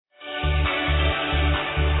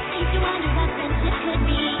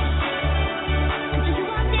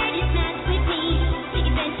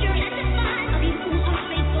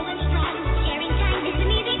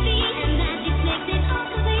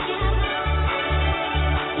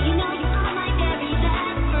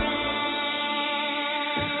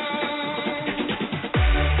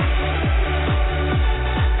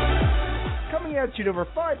launching over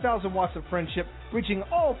 5,000 watts of friendship, reaching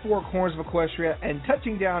all four corners of Equestria, and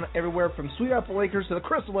touching down everywhere from Sweet Apple Acres to the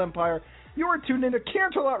Crystal Empire. You are tuned into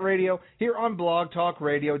Canterlot Radio here on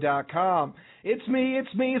blogtalkradio.com. It's me,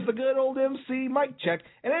 it's the good old MC, Mike Check,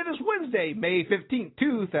 and it is Wednesday, May 15th,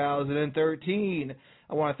 2013.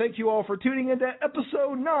 I want to thank you all for tuning in to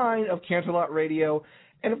episode 9 of Canterlot Radio.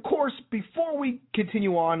 And of course, before we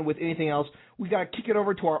continue on with anything else, we got to kick it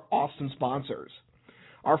over to our awesome sponsors.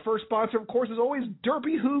 Our first sponsor, of course, is always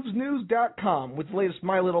DerpyHoovesNews.com with the latest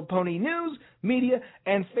My Little Pony news, media,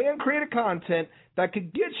 and fan-created content that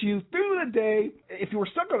could get you through the day. If you were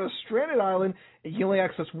stuck on a stranded island and you only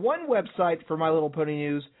access one website for My Little Pony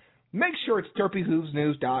news, make sure it's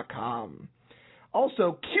DerpyHoovesNews.com.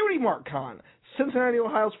 Also, Cutie Mark Con, Cincinnati,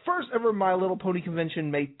 Ohio's first ever My Little Pony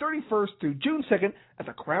convention, May 31st through June 2nd at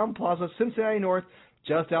the Crown Plaza, Cincinnati North,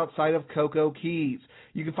 just outside of Cocoa Keys.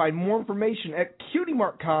 You can find more information at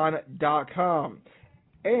cutiemarkcon.com.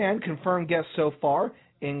 And confirmed guests so far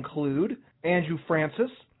include Andrew Francis,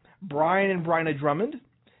 Brian and Bryna Drummond,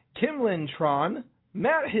 Kim Lynn Tron,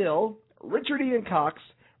 Matt Hill, Richard Ian Cox,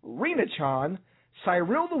 Rena Chan,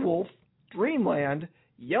 Cyril the Wolf, Dreamland,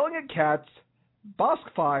 Yelling at Cats,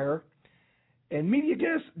 Boskfire, and media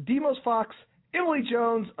guests Demos Fox, Emily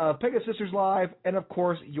Jones of Pegasisters Live, and of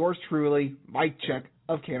course, yours truly, Mike Check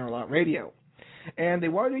of Canterlot Radio. And they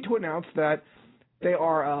wanted me to announce that they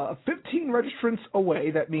are 15 registrants away.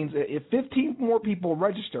 That means if 15 more people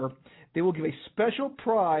register, they will give a special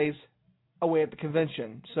prize away at the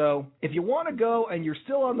convention. So if you want to go and you're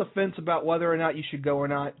still on the fence about whether or not you should go or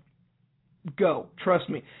not, go. Trust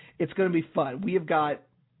me, it's going to be fun. We have got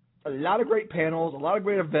a lot of great panels, a lot of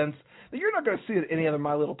great events that you're not going to see at any other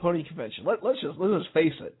My Little Pony convention. Let's just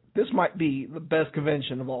face it. This might be the best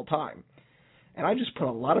convention of all time. And I just put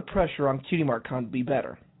a lot of pressure on Cutie Mark Con to be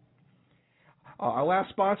better. Our last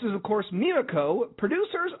sponsor is, of course, Mimico,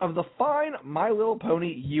 producers of the fine My Little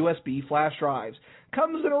Pony USB flash drives.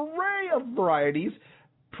 Comes in an array of varieties: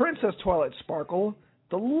 Princess Twilight Sparkle,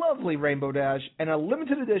 the lovely Rainbow Dash, and a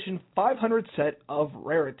limited edition 500 set of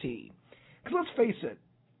Rarity. Because let's face it,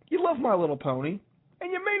 you love My Little Pony,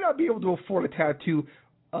 and you may not be able to afford a tattoo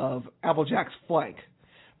of Applejack's flank,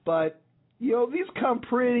 but you know, these come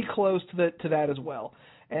pretty close to that as well.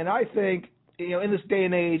 And I think, you know, in this day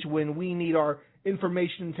and age when we need our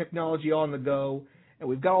information and technology on the go, and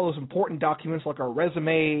we've got all those important documents like our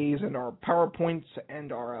resumes and our PowerPoints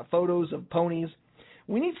and our photos of ponies,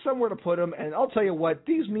 we need somewhere to put them. And I'll tell you what,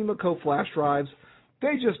 these Mimico flash drives,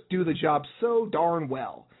 they just do the job so darn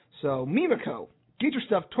well. So Mimico, get your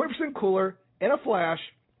stuff 20% cooler in a flash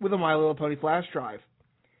with a My Little Pony flash drive.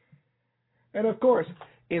 And of course,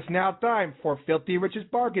 it's now time for Filthy Rich's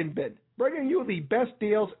Bargain Bin, bringing you the best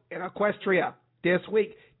deals in Equestria. This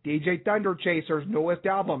week, DJ Thunder Chaser's newest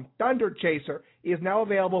album, Thunder Chaser, is now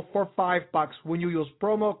available for $5 when you use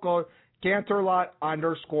promo code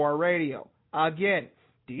Canterlot_radio. Again,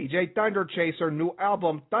 DJ Thunder Chaser, new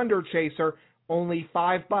album, Thunder Chaser, only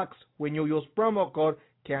 $5 when you use promo code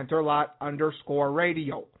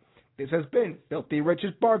Canterlot_radio. This has been Filthy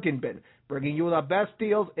Rich's Bargain Bin, bringing you the best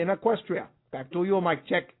deals in Equestria. Back to you, Mike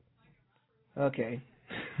Check. Okay.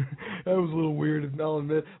 That was a little weird, I'll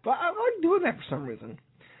admit. But I like doing that for some reason.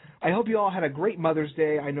 I hope you all had a great Mother's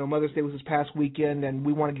Day. I know Mother's Day was this past weekend, and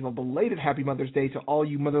we want to give a belated Happy Mother's Day to all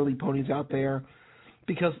you motherly ponies out there.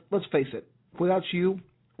 Because, let's face it, without you,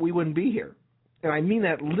 we wouldn't be here. And I mean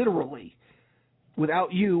that literally.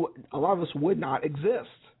 Without you, a lot of us would not exist.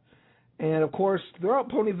 And, of course, throughout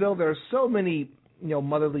Ponyville, there are so many,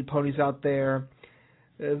 motherly ponies out there.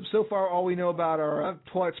 So far, all we know about are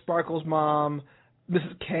Twilight Sparkle's mom,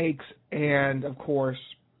 Mrs. Cakes, and, of course,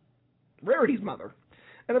 Rarity's mother.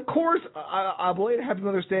 And, of course, I belated Happy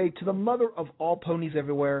Mother's Day to the mother of all ponies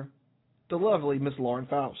everywhere, the lovely Miss Lauren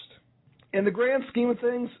Faust. In the grand scheme of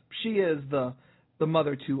things, she is the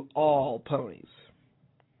mother to all ponies.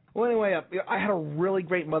 Well, anyway, I had a really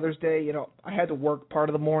great Mother's Day. I had to work part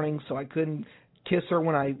of the morning, so I couldn't kiss her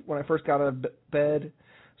when I first got out of bed.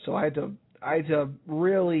 So I had to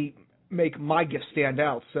really make my gift stand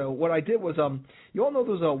out. So what I did was, you all know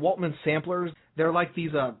those Waltman samplers? They're like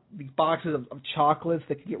these boxes of chocolates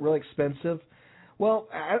that can get really expensive. Well,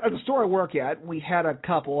 at the store I work at, we had a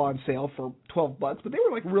couple on sale for $12, but they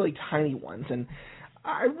were like really tiny ones, and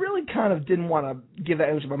I really kind of didn't want to give that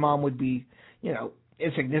image. My mom would be,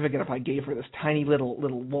 insignificant if I gave her this tiny little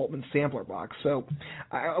Waltman sampler box. So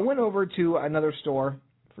I went over to another store.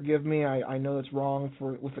 Forgive me, I know it's wrong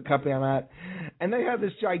with the company I'm at. And they had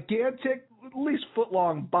this gigantic, at least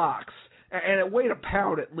foot-long box, and it weighed a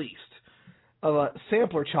pound at least. of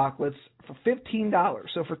sampler chocolates for $15.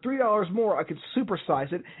 So for $3 more, I could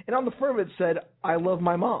supersize it. And on the front of it said, I love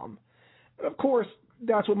my mom. And of course,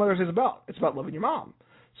 that's what Mother's Day is about. It's about loving your mom.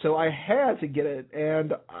 So I had to get it,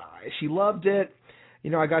 and she loved it.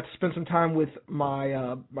 I got to spend some time with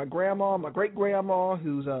my grandma, my great-grandma,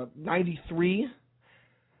 who's 93.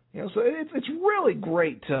 So it's really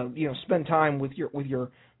great to spend time with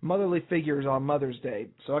your motherly figures on Mother's Day.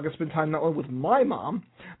 So I got to spend time not only with my mom,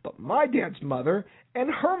 but my dad's mother and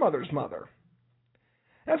her mother's mother.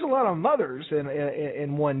 That's a lot of mothers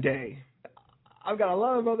in one day. I've got a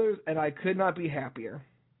lot of mothers, and I could not be happier.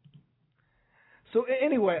 So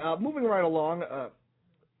anyway, moving right along,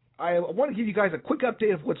 I want to give you guys a quick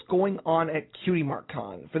update of what's going on at Cutie Mark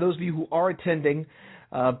Con. For those of you who are attending,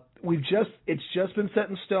 it's just been set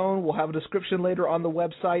in stone. We'll have a description later on the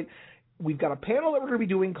website. We've got a panel that we're going to be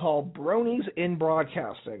doing called Bronies in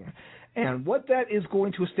Broadcasting. And what that is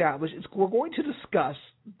going to establish is we're going to discuss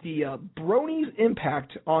the Bronies'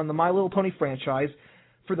 impact on the My Little Pony franchise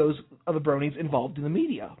for those of the Bronies involved in the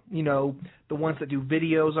media. The ones that do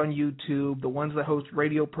videos on YouTube, the ones that host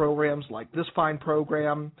radio programs like this fine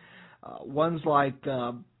program, ones like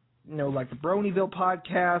the Bronyville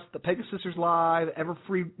podcast, the Pegasisters Live,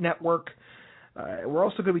 Everfree Network. We're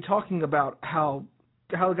also going to be talking about how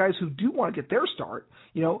the guys who do want to get their start,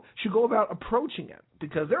 should go about approaching it,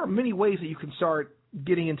 because there are many ways that you can start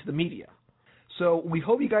getting into the media. So we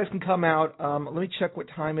hope you guys can come out. Let me check what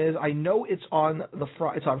time it is. I know it's on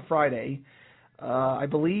Friday. I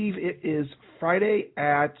believe it is Friday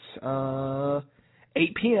at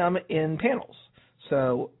 8 p.m. in panels.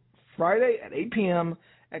 So Friday at 8 p.m.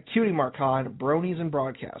 at Cutie Mark Con, Bronies and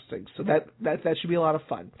Broadcasting. So that should be a lot of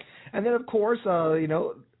fun. And then, of course,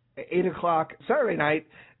 8 o'clock Saturday night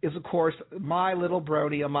is, of course, My Little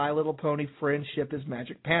Brony, a My Little Pony Friendship is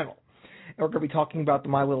Magic panel. And we're going to be talking about the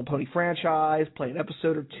My Little Pony franchise, play an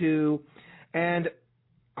episode or two. And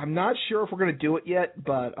I'm not sure if we're going to do it yet,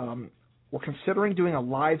 but we're considering doing a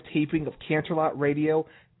live taping of Canterlot Radio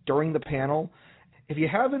during the panel. If you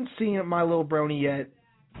haven't seen My Little Brony yet,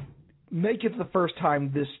 make it the first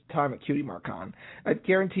time this time at Cutie Mark Con. I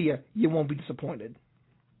guarantee you won't be disappointed.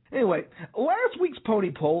 Anyway, last week's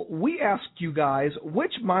Pony Poll, we asked you guys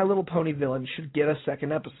which My Little Pony villain should get a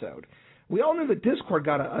second episode. We all knew that Discord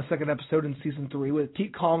got a second episode in Season 3 with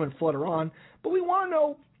Keep Calm and Flutter On, but we want to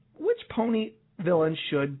know which pony villain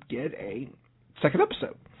should get a second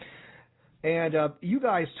episode. And you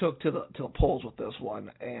guys took to the polls with this one,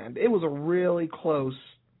 and it was a really close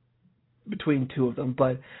between two of them.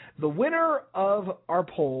 But the winner of our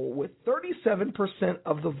poll with 37%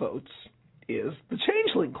 of the votes is the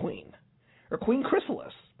Changeling Queen, or Queen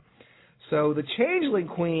Chrysalis. So the Changeling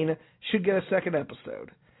Queen should get a second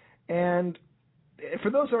episode. And for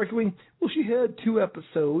those arguing, well, she had 2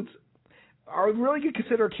 episodes, are we really going to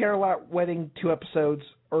consider Canterlot Wedding 2 episodes,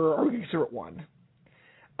 or are we going to consider it 1?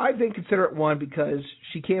 I think consider it 1 because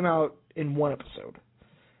she came out in 1 episode.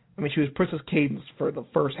 I mean, she was Princess Cadence for the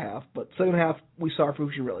first half, but second half we saw her for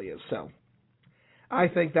who she really is. So I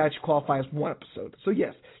think that should qualify as 1 episode. So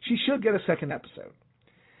yes, she should get a second episode.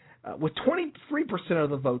 With 23%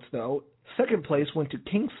 of the votes, though, second place went to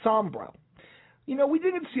King Sombra. We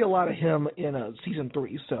didn't see a lot of him in Season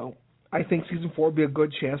 3, so I think Season 4 would be a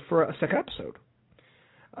good chance for a second episode.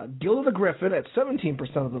 Gilda the Griffin at 17%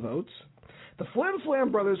 of the votes. The Flim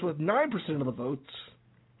Flam Brothers with 9% of the votes.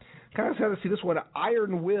 Kind of sad to see this one.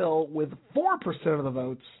 Iron Will with 4% of the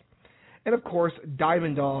votes. And, of course,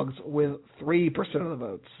 Diamond Dogs with 3% of the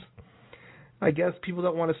votes. I guess people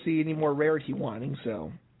don't want to see any more rarity wanting,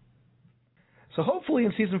 so hopefully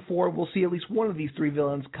in Season 4 we'll see at least one of these 3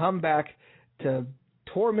 villains come back to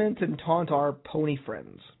torment and taunt our pony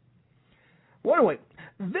friends. Well, anyway,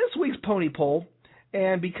 this week's Pony Poll,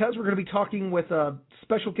 and because we're going to be talking with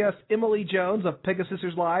special guest Emily Jones of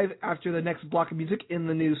Pegasisters Live after the next block of music in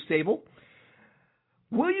the NewsStable,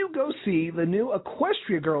 will you go see the new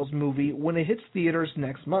Equestria Girls movie when it hits theaters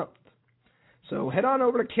next month? So head on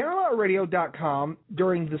over to CanterlotRadio.com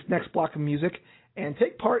during this next block of music and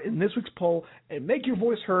take part in this week's poll and make your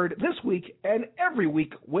voice heard this week and every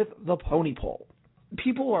week with the Pony Poll.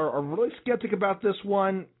 People are really skeptic about this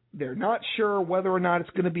one. They're not sure whether or not it's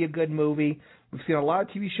going to be a good movie. We've seen a lot of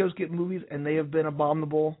TV shows get movies, and they have been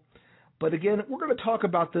abominable. But again, we're going to talk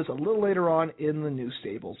about this a little later on in the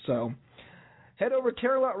NewsStable. So head over to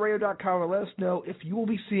CanterlotRadio.com and let us know if you will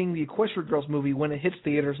be seeing the Equestria Girls movie when it hits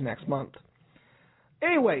theaters next month.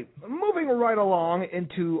 Anyway, moving right along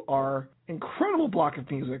into our incredible block of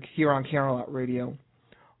music here on Canterlot Radio,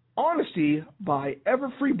 Honesty by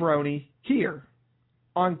Everfree Brony here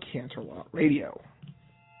on Canterlot Radio.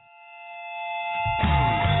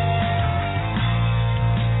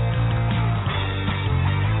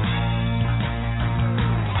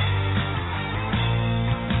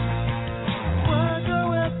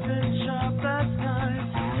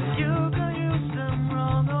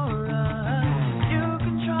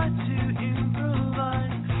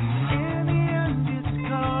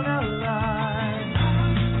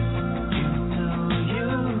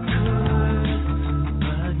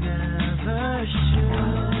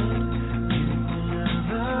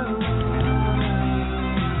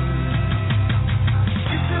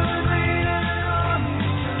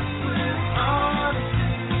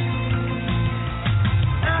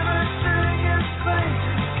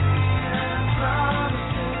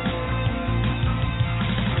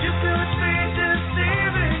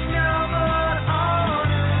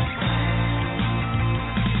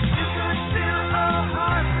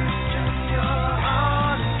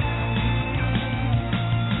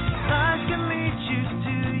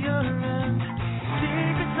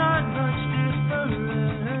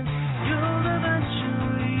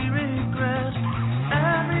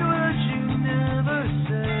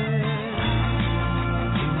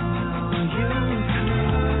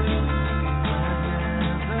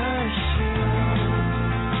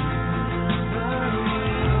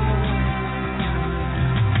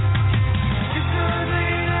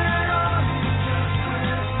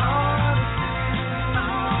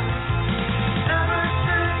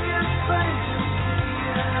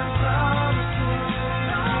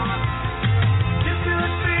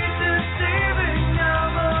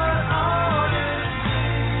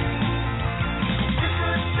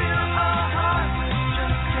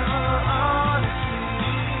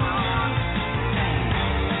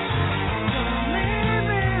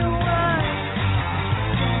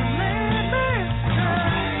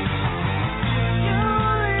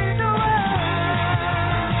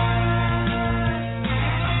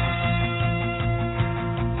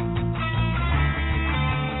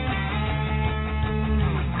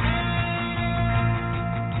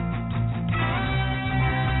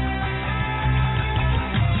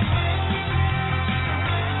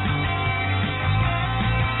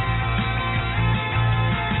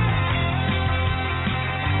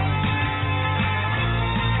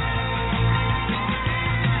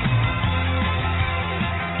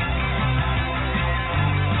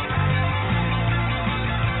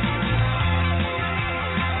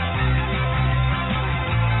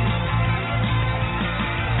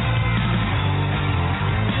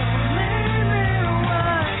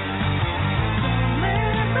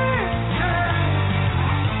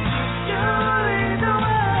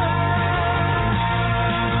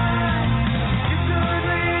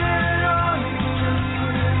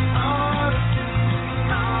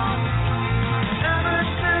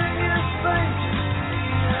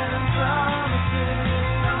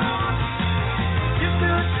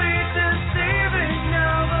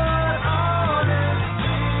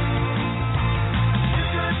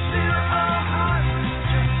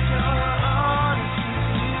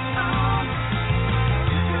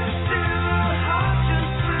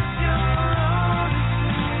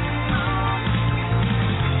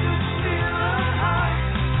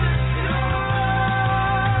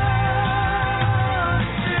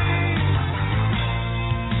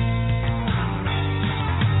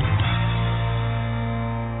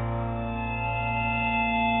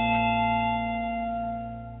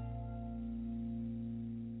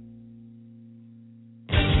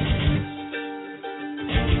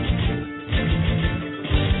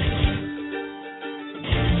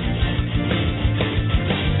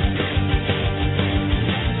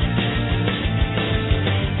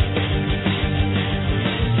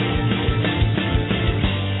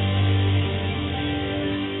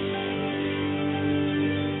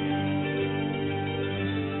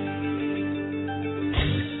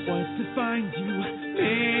 find you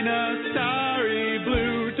in a starry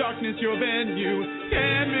blue darkness, your venue,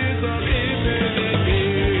 canvas of infinite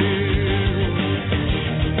view.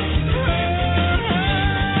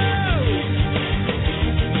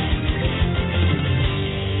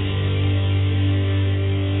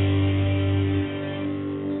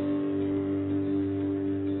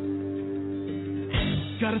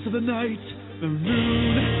 Goddess of the night, the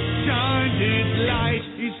moon shines its light,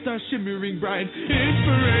 each star shimmering bright,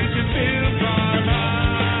 inspiration fills my mind.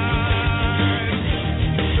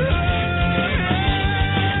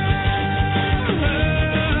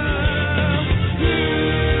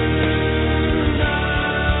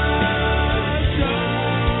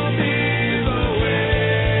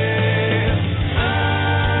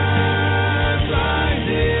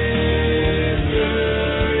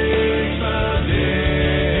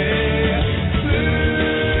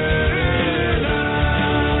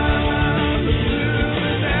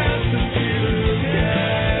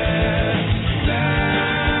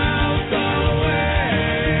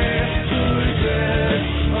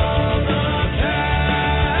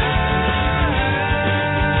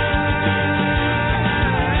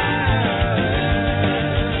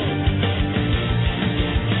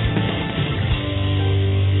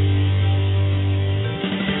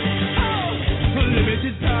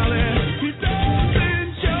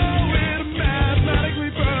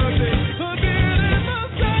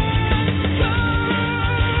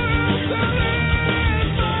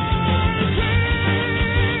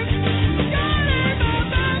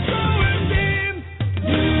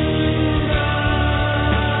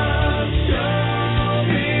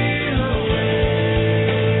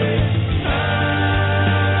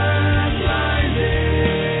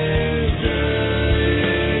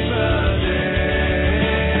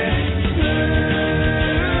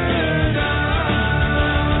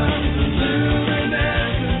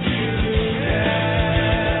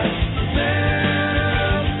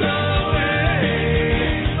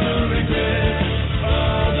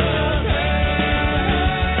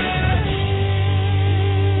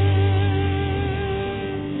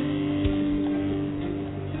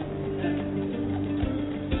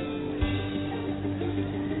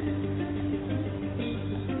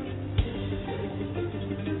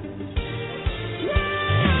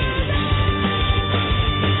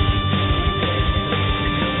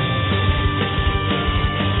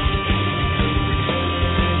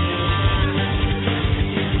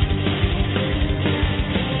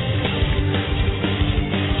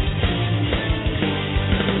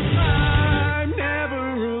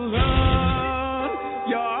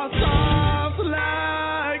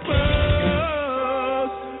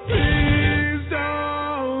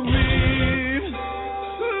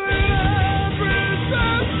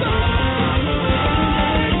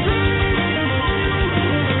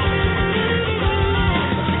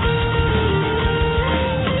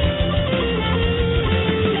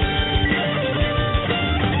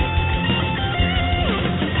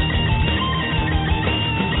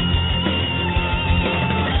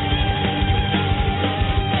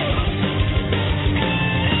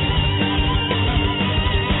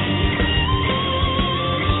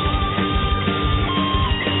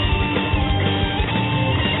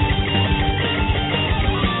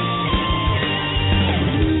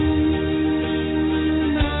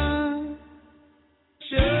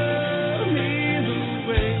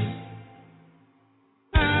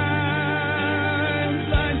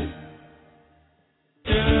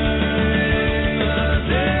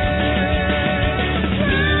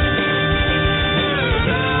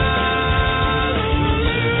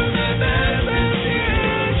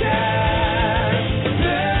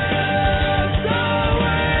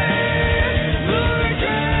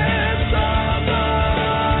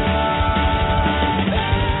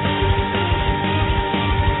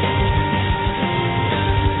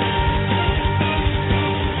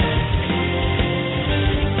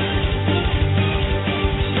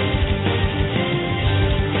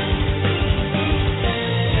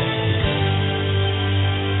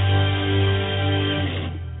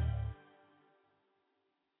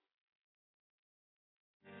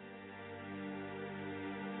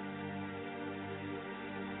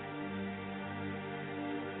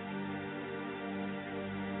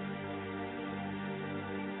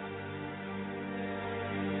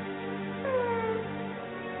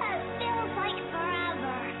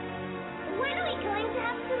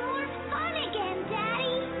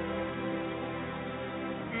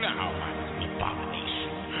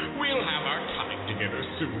 together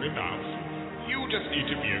soon enough. You just need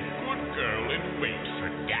to be a good girl and wait for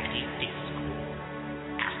Daddy Disco.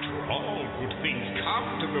 After all, good things come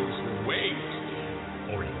to those who wait.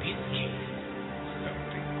 Or in this case,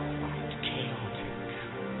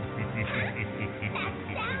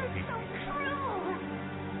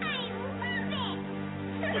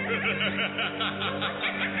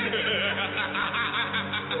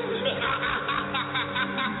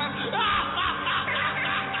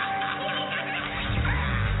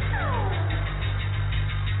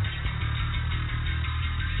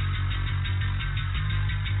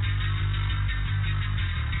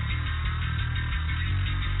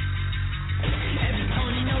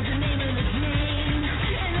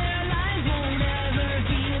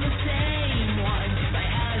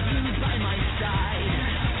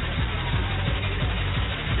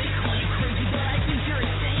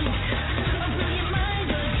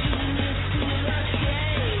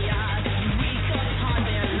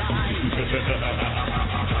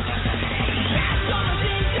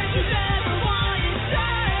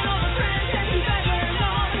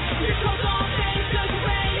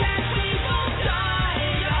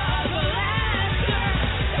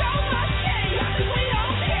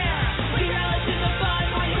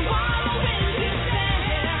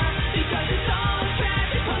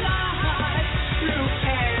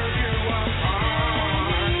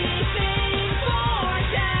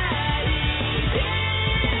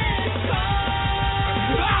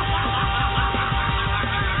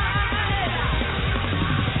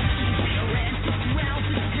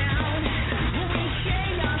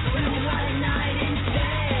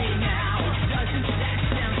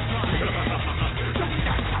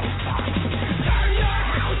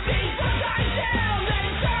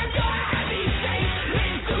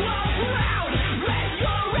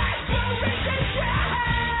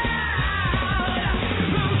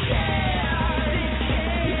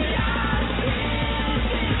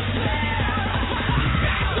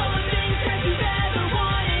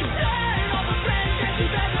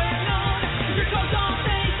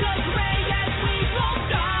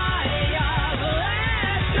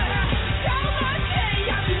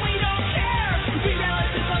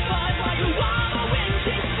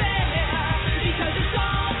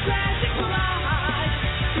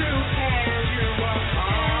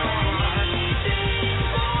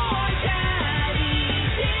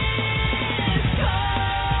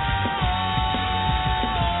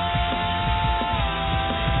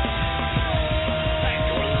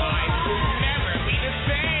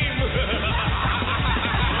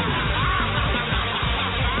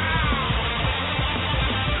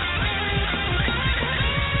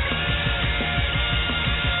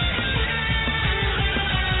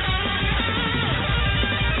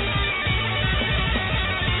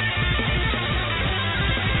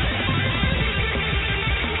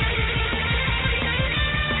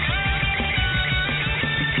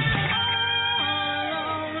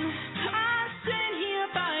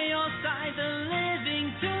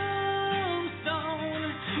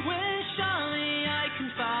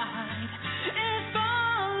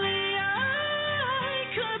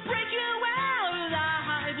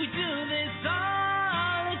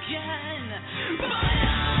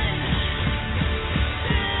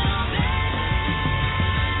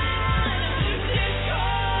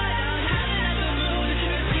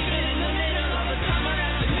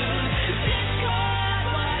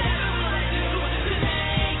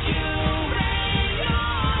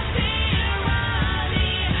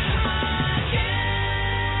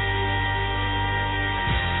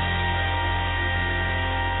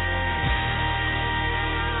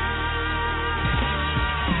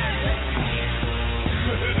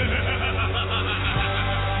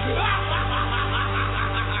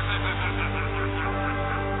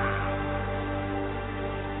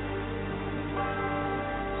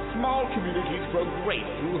 Small communities grow great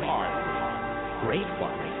through harmony. Great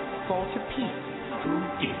ones fall to pieces through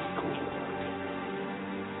discord.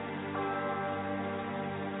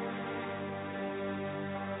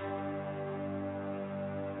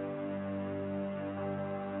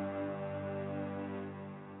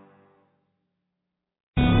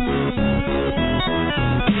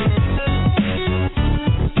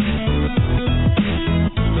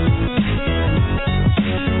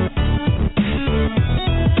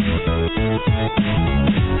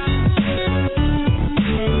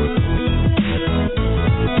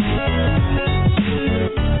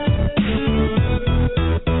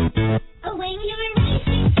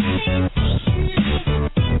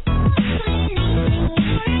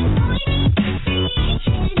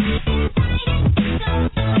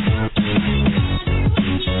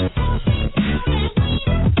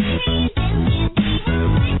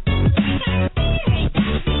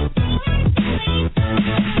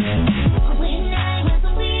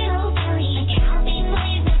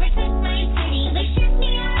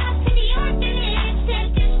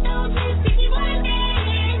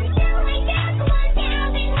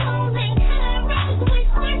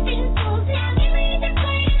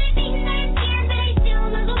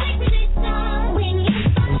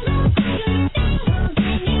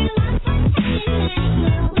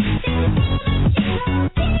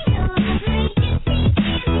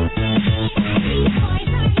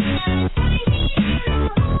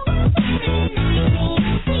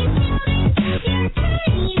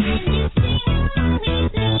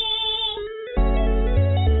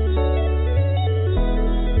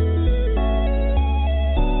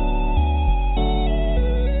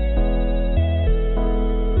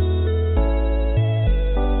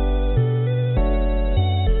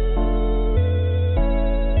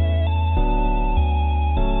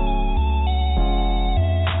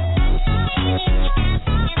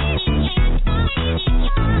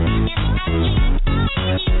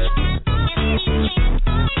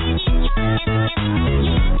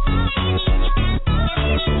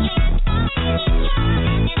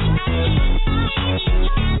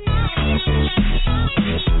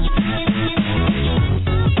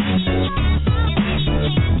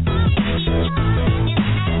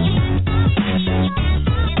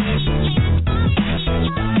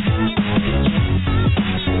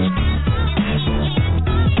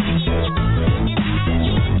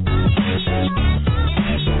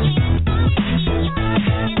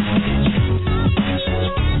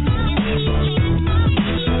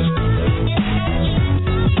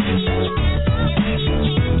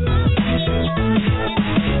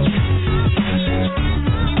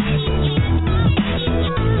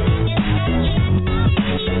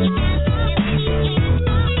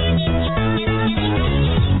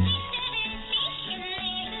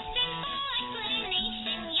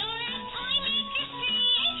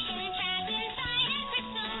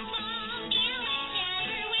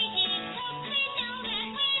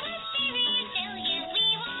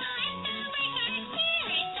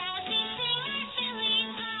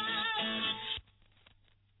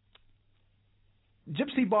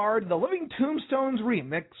 Gypsy Bard, The Living Tombstones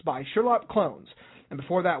remix by Sherlock Clones. And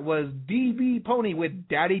before that was DB Pony with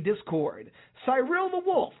Daddy Discord. Cyril the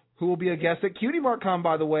Wolf, who will be a guest at Cutie Mark Con,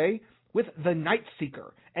 by the way, with The Night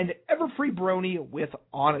Seeker. And Everfree Brony with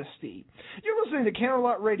Honesty. You're listening to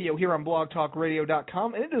Canterlot Radio here on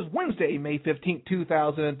blogtalkradio.com, and it is Wednesday, May 15th,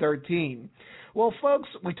 2013. Well, folks,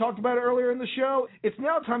 we talked about it earlier in the show. It's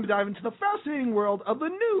now time to dive into the fascinating world of the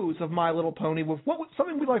news of My Little Pony with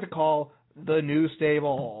something we'd like to call the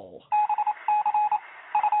NewsStable.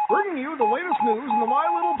 Bringing you the latest news in the My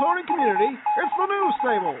Little Pony community, it's the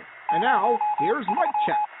NewsStable. And now, here's Mike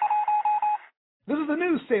Check. This is the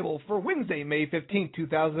NewsStable for Wednesday, May 15th,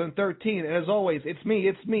 2013. And as always, it's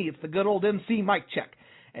me, the good old MC Mike Check.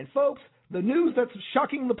 And folks, the news that's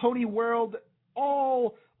shocking the pony world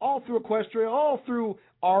all through Equestria, all through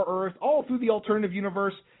our Earth, all through the alternative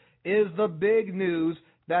universe is the big news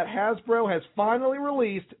that Hasbro has finally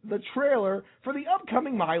released the trailer for the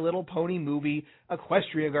upcoming My Little Pony movie,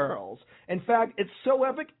 Equestria Girls. In fact, it's so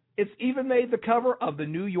epic, it's even made the cover of the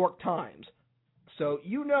New York Times. So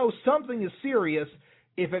you know something is serious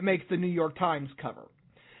if it makes the New York Times cover.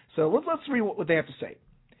 So let's read what they have to say.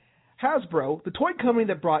 Hasbro, the toy company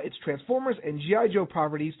that brought its Transformers and G.I. Joe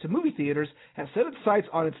properties to movie theaters, has set its sights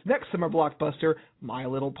on its next summer blockbuster, My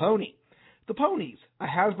Little Pony. The ponies, a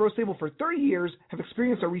Hasbro stable for 30 years, have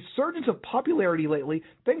experienced a resurgence of popularity lately,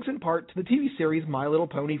 thanks in part to the TV series My Little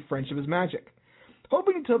Pony Friendship is Magic.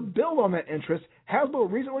 Hoping to build on that interest,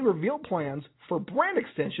 Hasbro recently revealed plans for a brand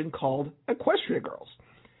extension called Equestria Girls.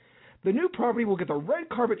 The new property will get the red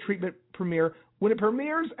carpet treatment premiere when it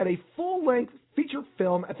premieres at a full-length feature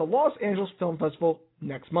film at the Los Angeles Film Festival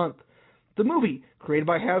next month. The movie, created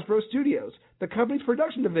by Hasbro Studios, the company's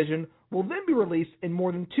production division, will then be released in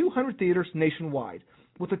more than 200 theaters nationwide,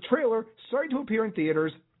 with the trailer starting to appear in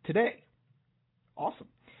theaters today. Awesome.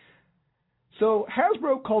 So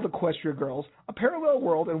Hasbro called Equestria Girls a parallel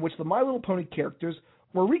world in which the My Little Pony characters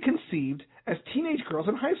were reconceived as teenage girls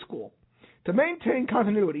in high school. To maintain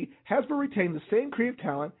continuity, Hasbro retained the same creative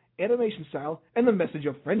talent, animation style, and the message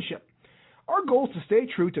of friendship. Our goal is to stay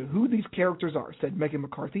true to who these characters are, said Megan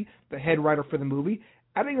McCarthy, the head writer for the movie,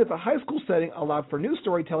 adding that the high school setting allowed for new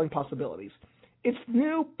storytelling possibilities. It's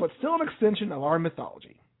new, but still an extension of our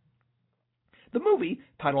mythology. The movie,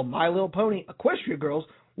 titled My Little Pony Equestria Girls,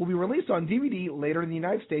 will be released on DVD later in the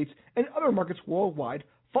United States and other markets worldwide,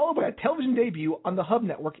 followed by a television debut on the Hub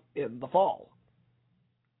Network in the fall.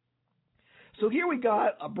 So here we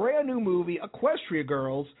got a brand new movie, Equestria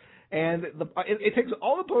Girls, and it takes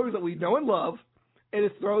all the ponies that we know and love, and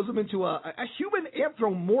it throws them into a human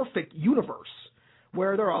anthropomorphic universe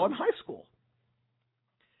where they're all in high school.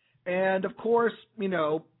 And, of course, you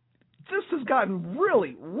know, this has gotten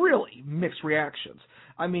really, really mixed reactions.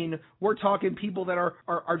 I mean, we're talking people that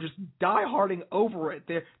are just die-harding over it.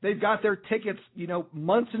 They've got their tickets, you know,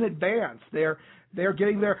 months in advance. They're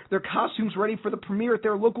getting their costumes ready for the premiere at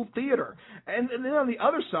their local theater. And then on the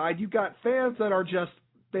other side, you've got fans that are just,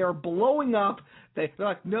 they are blowing up. They're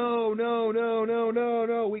like, no,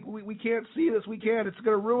 we can't see this. We can't. It's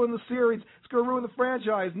going to ruin the series. It's going to ruin the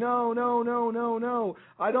franchise. No.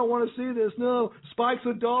 I don't want to see this. No, Spike's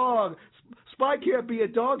a dog. Spike can't be a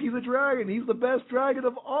dog. He's a dragon. He's the best dragon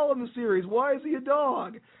of all in the series. Why is he a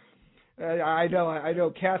dog? I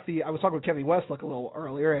know. Kathy, I was talking with Kathy Westlock a little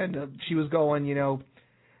earlier, and she was going, you know,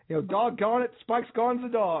 doggone it, Spike's gone to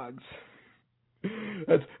the dogs.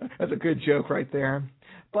 That's a good joke right there.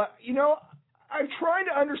 But, you know, I'm trying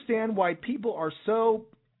to understand why people are so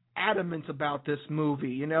adamant about this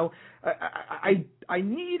movie. You know, I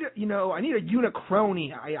need a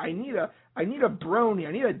Unicrony. I need a Brony.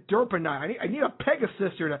 I need a Derpinite. I need a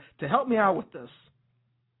Pegasister to help me out with this.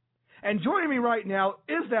 And joining me right now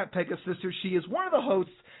is that Pegasister. She is one of the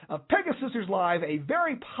hosts of Pegasisters Live, a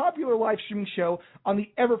very popular live streaming show on the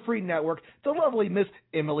Everfree network, the lovely Miss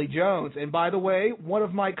Emily Jones. And by the way, one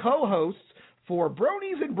of my co-hosts for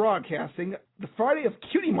Bronies and Broadcasting, the Friday of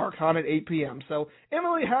Cutie Mark Con at 8 p.m. So,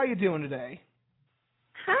 Emily, how are you doing today?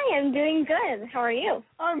 Hi, I'm doing good. How are you?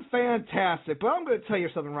 I'm fantastic, but I'm going to tell you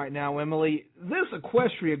something right now, Emily. This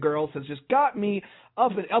Equestria Girls has just got me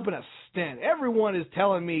up in a stint. Everyone is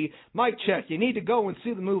telling me, Mike Check, you need to go and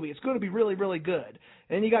see the movie. It's going to be really, really good.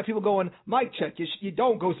 And you got people going, Mike Check, you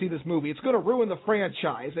don't go see this movie. It's going to ruin the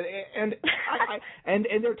franchise. And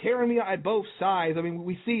they're tearing me at both sides. I mean,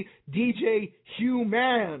 we see DJ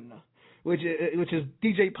Human, which is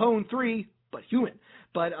DJ Pone 3, but human.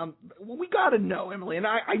 But we got to know, Emily, and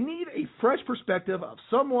I need a fresh perspective of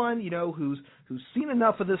someone, you know, who's seen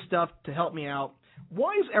enough of this stuff to help me out.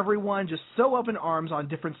 Why is everyone just so up in arms on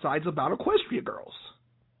different sides about Equestria Girls?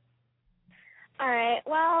 All right.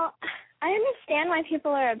 Well, I understand why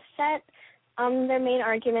people are upset. Their main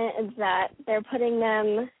argument is that they're putting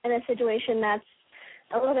them in a situation that's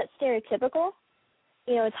a little bit stereotypical.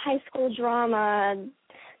 You know, it's high school drama.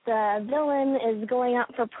 The villain is going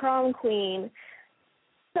out for prom queen.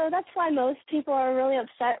 So that's why most people are really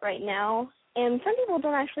upset right now. And some people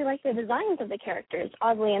don't actually like the designs of the characters,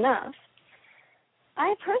 oddly enough.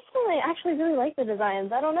 I personally actually really like the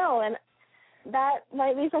designs. I don't know, and that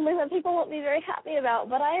might be something that people won't be very happy about,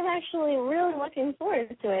 but I am actually really looking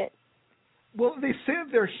forward to it. Well, they say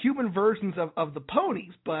they're human versions of the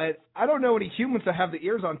ponies, but I don't know any humans that have the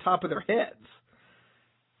ears on top of their heads.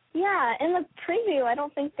 Yeah, in the preview, I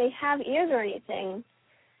don't think they have ears or anything.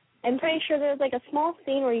 I'm pretty sure there's like a small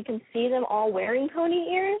scene where you can see them all wearing pony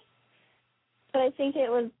ears, but I think it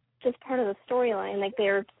was just part of the storyline, like they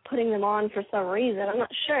were putting them on for some reason. I'm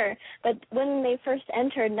not sure, but when they first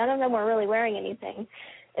entered, none of them were really wearing anything.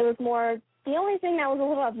 It was more, the only thing that was a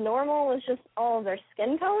little abnormal was just all of their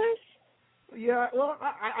skin colors. Yeah, well,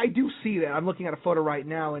 I do see that. I'm looking at a photo right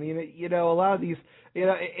now, and you know, a lot of these. You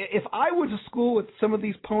know, if I went to school with some of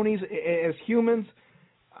these ponies as humans,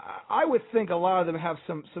 I would think a lot of them have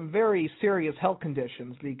some very serious health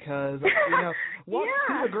conditions because you know,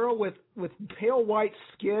 see a girl with pale white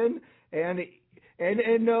skin and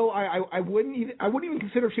no, I wouldn't even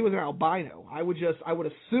consider if she was an albino. I would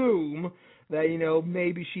assume that you know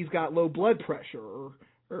maybe she's got low blood pressure or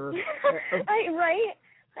right.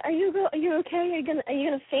 Are you okay? Are you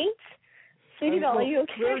gonna faint? Sweetie doll, are you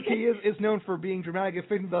okay? Rarity is known for being dramatic and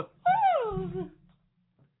fainting the.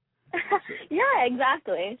 Yeah,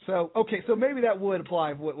 exactly. So okay, so maybe that would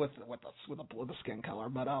apply with the skin color,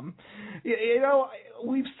 but you know,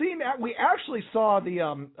 we've seen that. We actually saw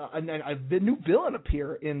the new villain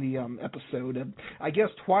appear in the episode. I guess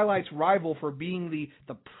Twilight's rival for being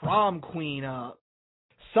the prom queen.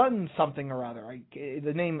 Sun something or other.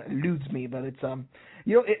 The name eludes me, but it's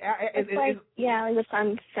you know it's like the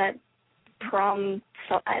sunset prom.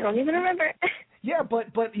 So I don't even remember. Yeah, but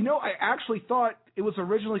you know I actually thought it was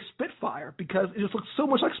originally Spitfire because it just looked so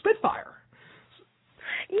much like Spitfire.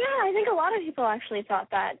 Yeah, I think a lot of people actually thought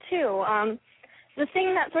that too. The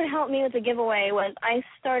thing that sort of helped me with the giveaway was I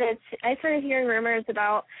started hearing rumors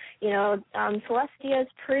about Celestia's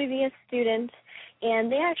previous student.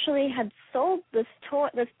 And they actually had sold this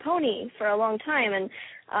pony for a long time. And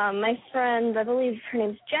my friend, I believe her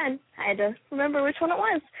name's Jen, I had to remember which one it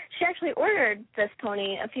was. She actually ordered this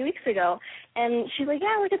pony a few weeks ago. And she's like,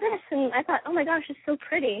 yeah, look at this. And I thought, oh, my gosh, it's so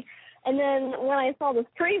pretty. And then when I saw this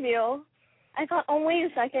preview, I thought, oh, wait a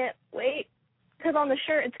second, because on the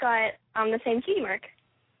shirt it's got the same cutie mark.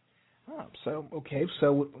 Oh,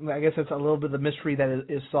 so I guess that's a little bit of the mystery that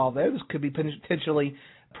is solved there. This could be potentially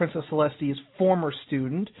Princess Celestia's former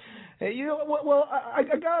student. You know, well, I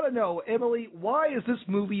gotta know, Emily, why is this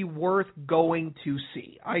movie worth going to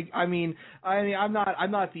see? I mean, I'm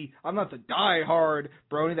not the diehard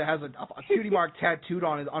brony that has a cutie mark tattooed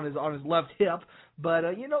on his left hip,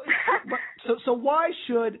 but you know, so why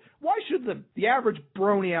should the average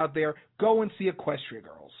brony out there go and see Equestria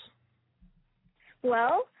Girls?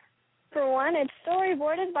 Well, for one, it's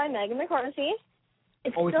storyboarded by Megan McCarthy.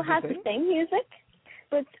 It still has the same music.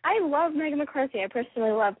 But I love Megan McCarthy. I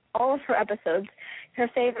personally love all of her episodes. Her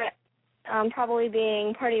favorite probably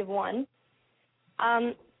being Party of One.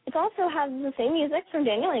 It also has the same music from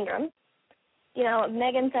Daniel Ingram. You know,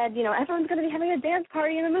 Megan said, you know, everyone's going to be having a dance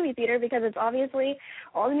party in the movie theater because it's obviously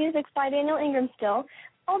all the music's by Daniel Ingram still.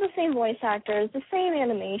 All the same voice actors, the same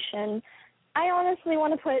animation. I honestly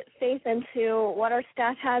want to put faith into what our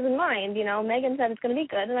staff has in mind. You know, Megan said it's going to be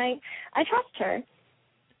good, and I trust her.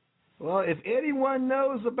 Well, if anyone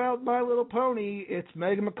knows about My Little Pony, it's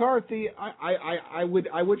Megan McCarthy. I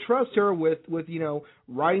would trust her with you know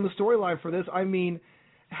writing the storyline for this. I mean,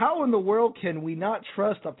 how in the world can we not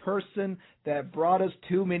trust a person that brought us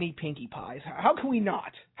too many Pinkie Pies? How can we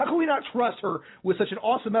not? How can we not trust her with such an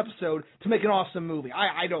awesome episode to make an awesome movie?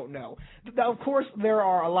 I don't know. Now, of course, there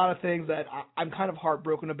are a lot of things that I'm kind of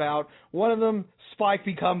heartbroken about. One of them, Spike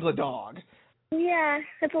becomes a dog. Yeah,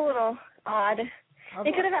 it's a little odd.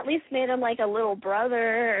 They could have at least made him like a little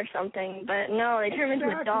brother or something, but no, they turned him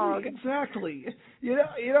into a dog. Exactly. You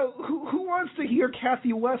know, who wants to hear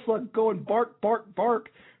Kathy Westluck going bark, bark, bark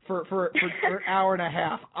for an hour and a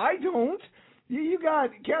half? I don't. You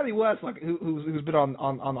got Kathy Westluck, who's been on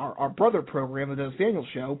our brother program, the Dennis Daniels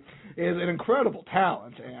Show, is an incredible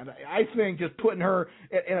talent, and I think just putting her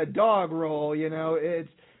in a dog role, you know, it's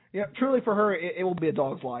truly for her, it will be a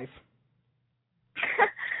dog's life.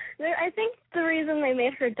 I think the reason they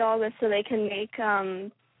made her dog is so they can make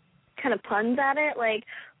kind of puns at it, like,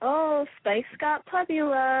 oh, Spike's got puppy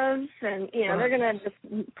loves, and, they're going to just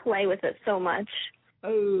play with it so much.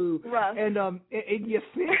 Oh, rough. And you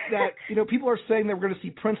think that, people are saying that we're going to see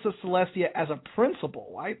Princess Celestia as a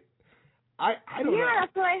principal. I don't know. Yeah,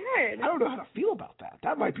 that's what I heard. I don't know how to feel about that.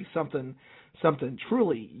 That might be something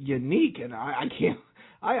truly unique, and I can't.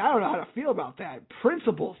 I don't know how to feel about that.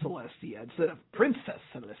 Principal Celestia instead of Princess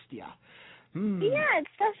Celestia. Yeah,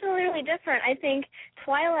 it's definitely really different. I think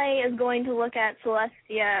Twilight is going to look at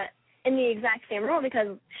Celestia in the exact same role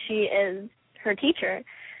because she is her teacher.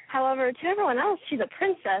 However, to everyone else, she's a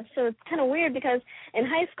princess, so it's kind of weird because in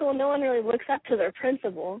high school, no one really looks up to their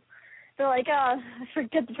principal. They're like, oh,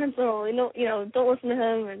 forget the principal, don't listen to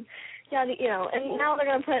him, and and now they're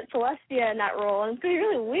going to put Celestia in that role, and it's going to be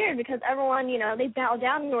really weird because everyone, they bow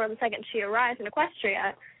down to her the second she arrives in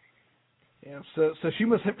Equestria. Yeah, so she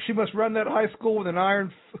must run that high school with an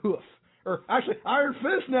iron hoof, or actually iron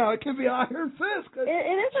fist now. It can be iron fist. It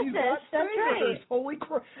is a fist. That's right. Holy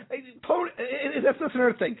crap! That's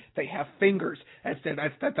another thing. They have fingers.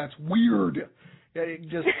 That's weird.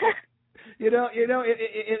 Just.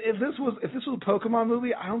 If this was a Pokemon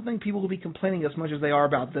movie, I don't think people would be complaining as much as they are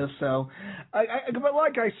about this. So, but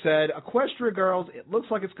like I said, Equestria Girls, it looks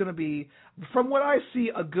like it's going to be, from what I see,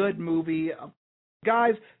 a good movie.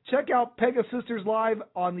 Guys, check out Pegasisters live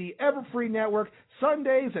on the Everfree network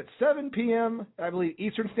Sundays at 7 p.m. I believe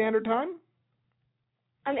Eastern Standard Time.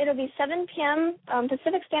 It'll be 7 p.m.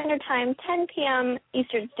 Pacific Standard Time, 10 p.m.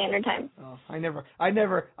 Eastern Standard Time. Oh, I'm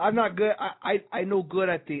not good. I know good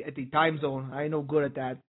at the time zone. I know good at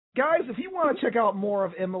that. Guys, if you want to check out more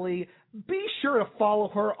of Emily, be sure to follow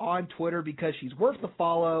her on Twitter because she's worth the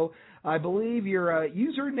follow. I believe your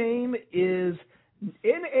username is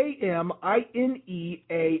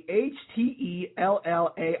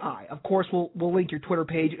NAMINEAHTELLAI. Of course, we'll link your Twitter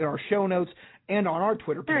page in our show notes and on our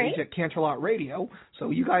Twitter page at Canterlot Radio, so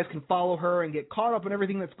you guys can follow her and get caught up in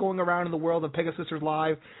everything that's going around in the world of Pegasisters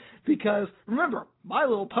Live. Because remember, My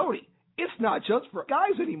Little Pony, it's not just for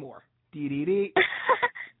guys anymore. Dee.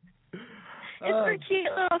 It's for cute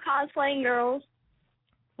little cosplaying girls.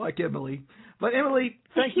 Like Emily. But Emily,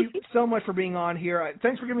 thank you so much for being on here.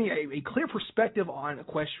 Thanks for giving me a clear perspective on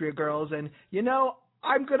Equestria Girls. And,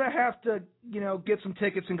 I'm going to have to, get some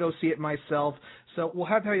tickets and go see it myself. So we'll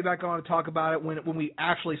have to have you back on to talk about it when we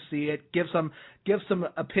actually see it. Give some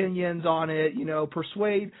opinions on it,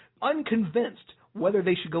 persuade unconvinced whether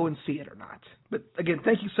they should go and see it or not. But again,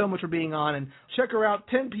 thank you so much for being on, and check her out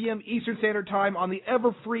 10 p.m. Eastern Standard Time on the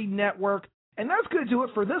Everfree Network. And that's going to do it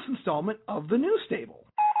for this installment of the NewsStable.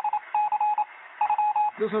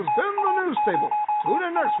 This has been the NewsStable. Tune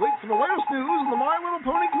in next week for the latest news in the My Little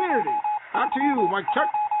Pony community. Back to you, Mike Chuck.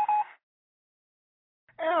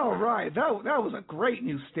 All right, that was a great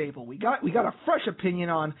NewsStable. We got a fresh opinion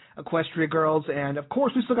on Equestria Girls, and of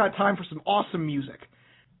course we still got time for some awesome music.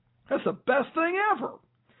 That's the best thing ever.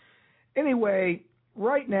 Anyway,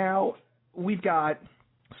 right now we've got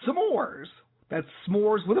s'mores. That's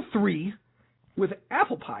s'mores with a 3 with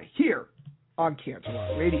apple pie here on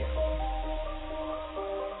Canterlot Radio.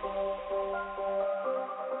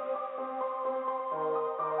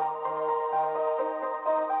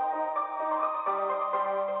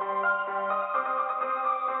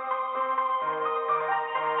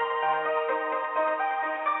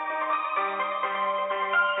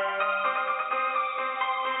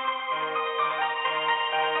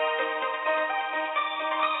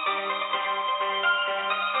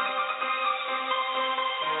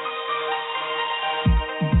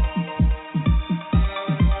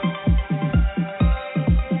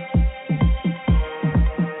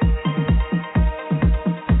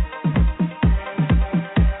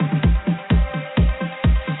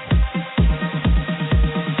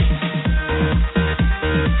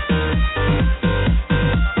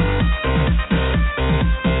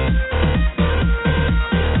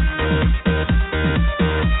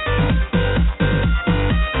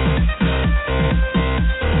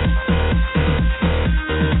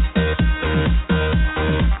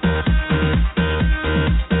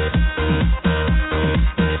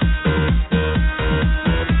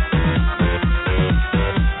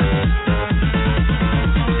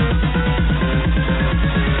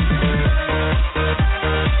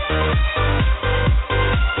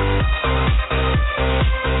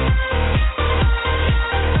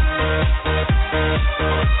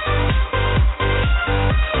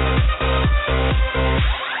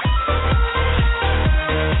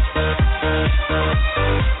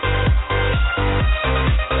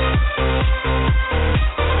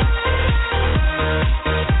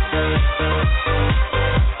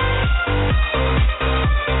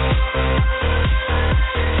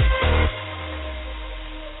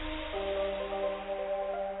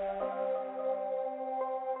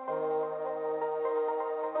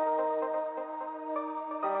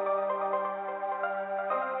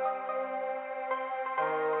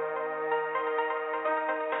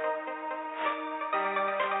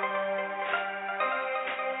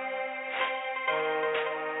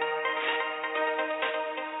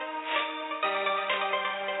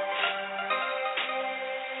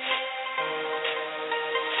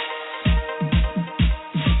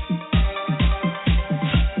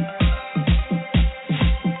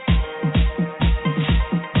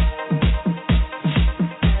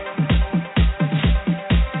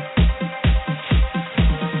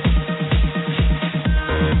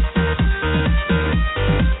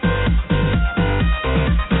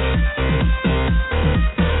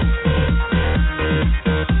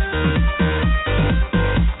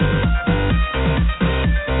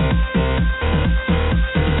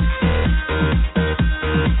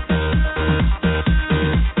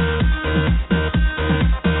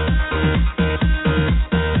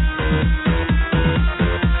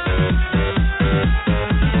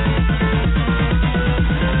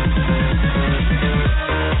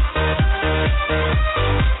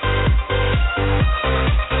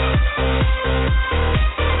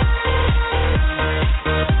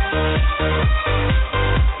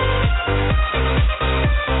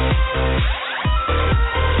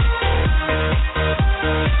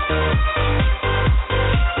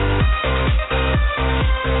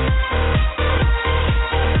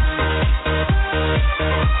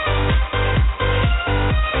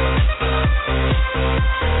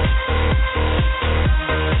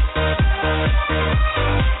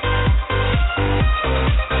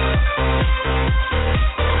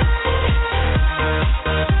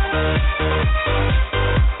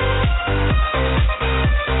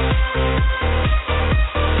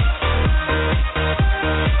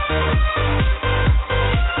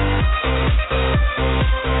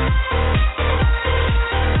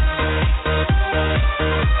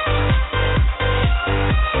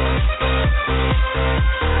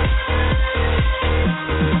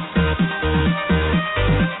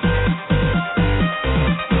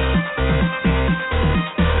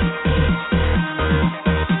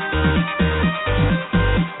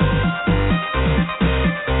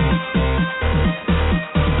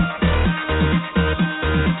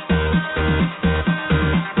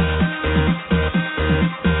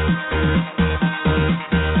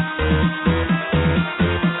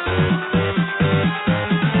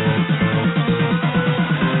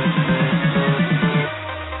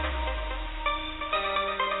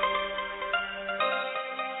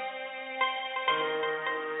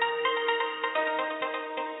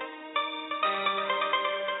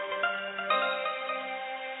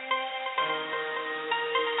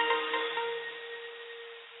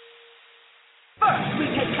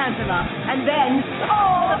 Angela, and then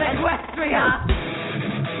all of Equestria.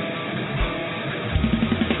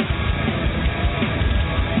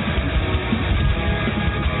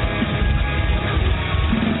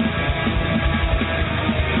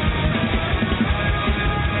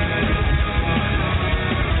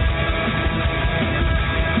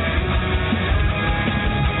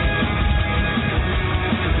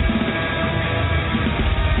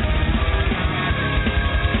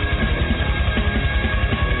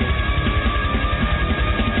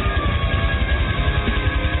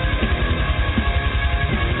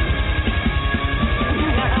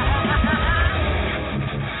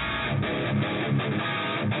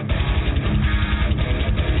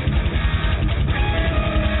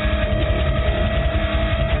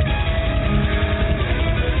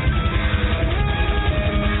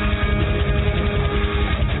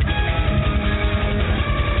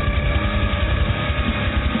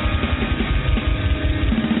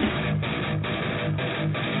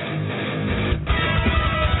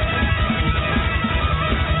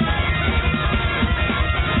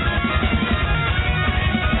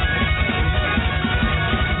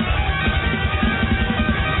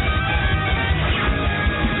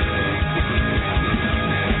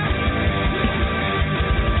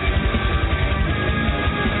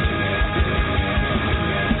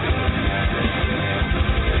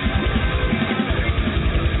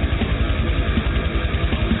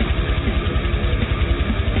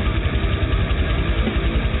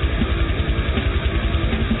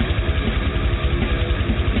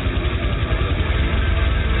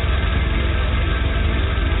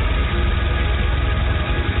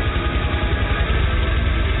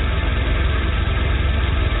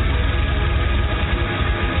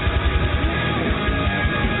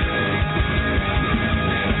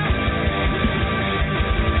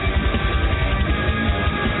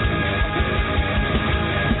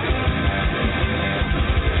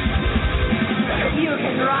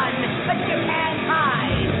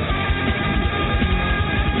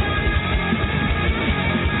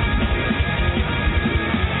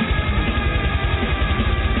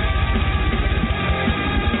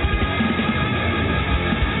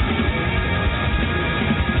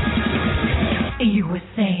 You were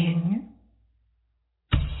saying?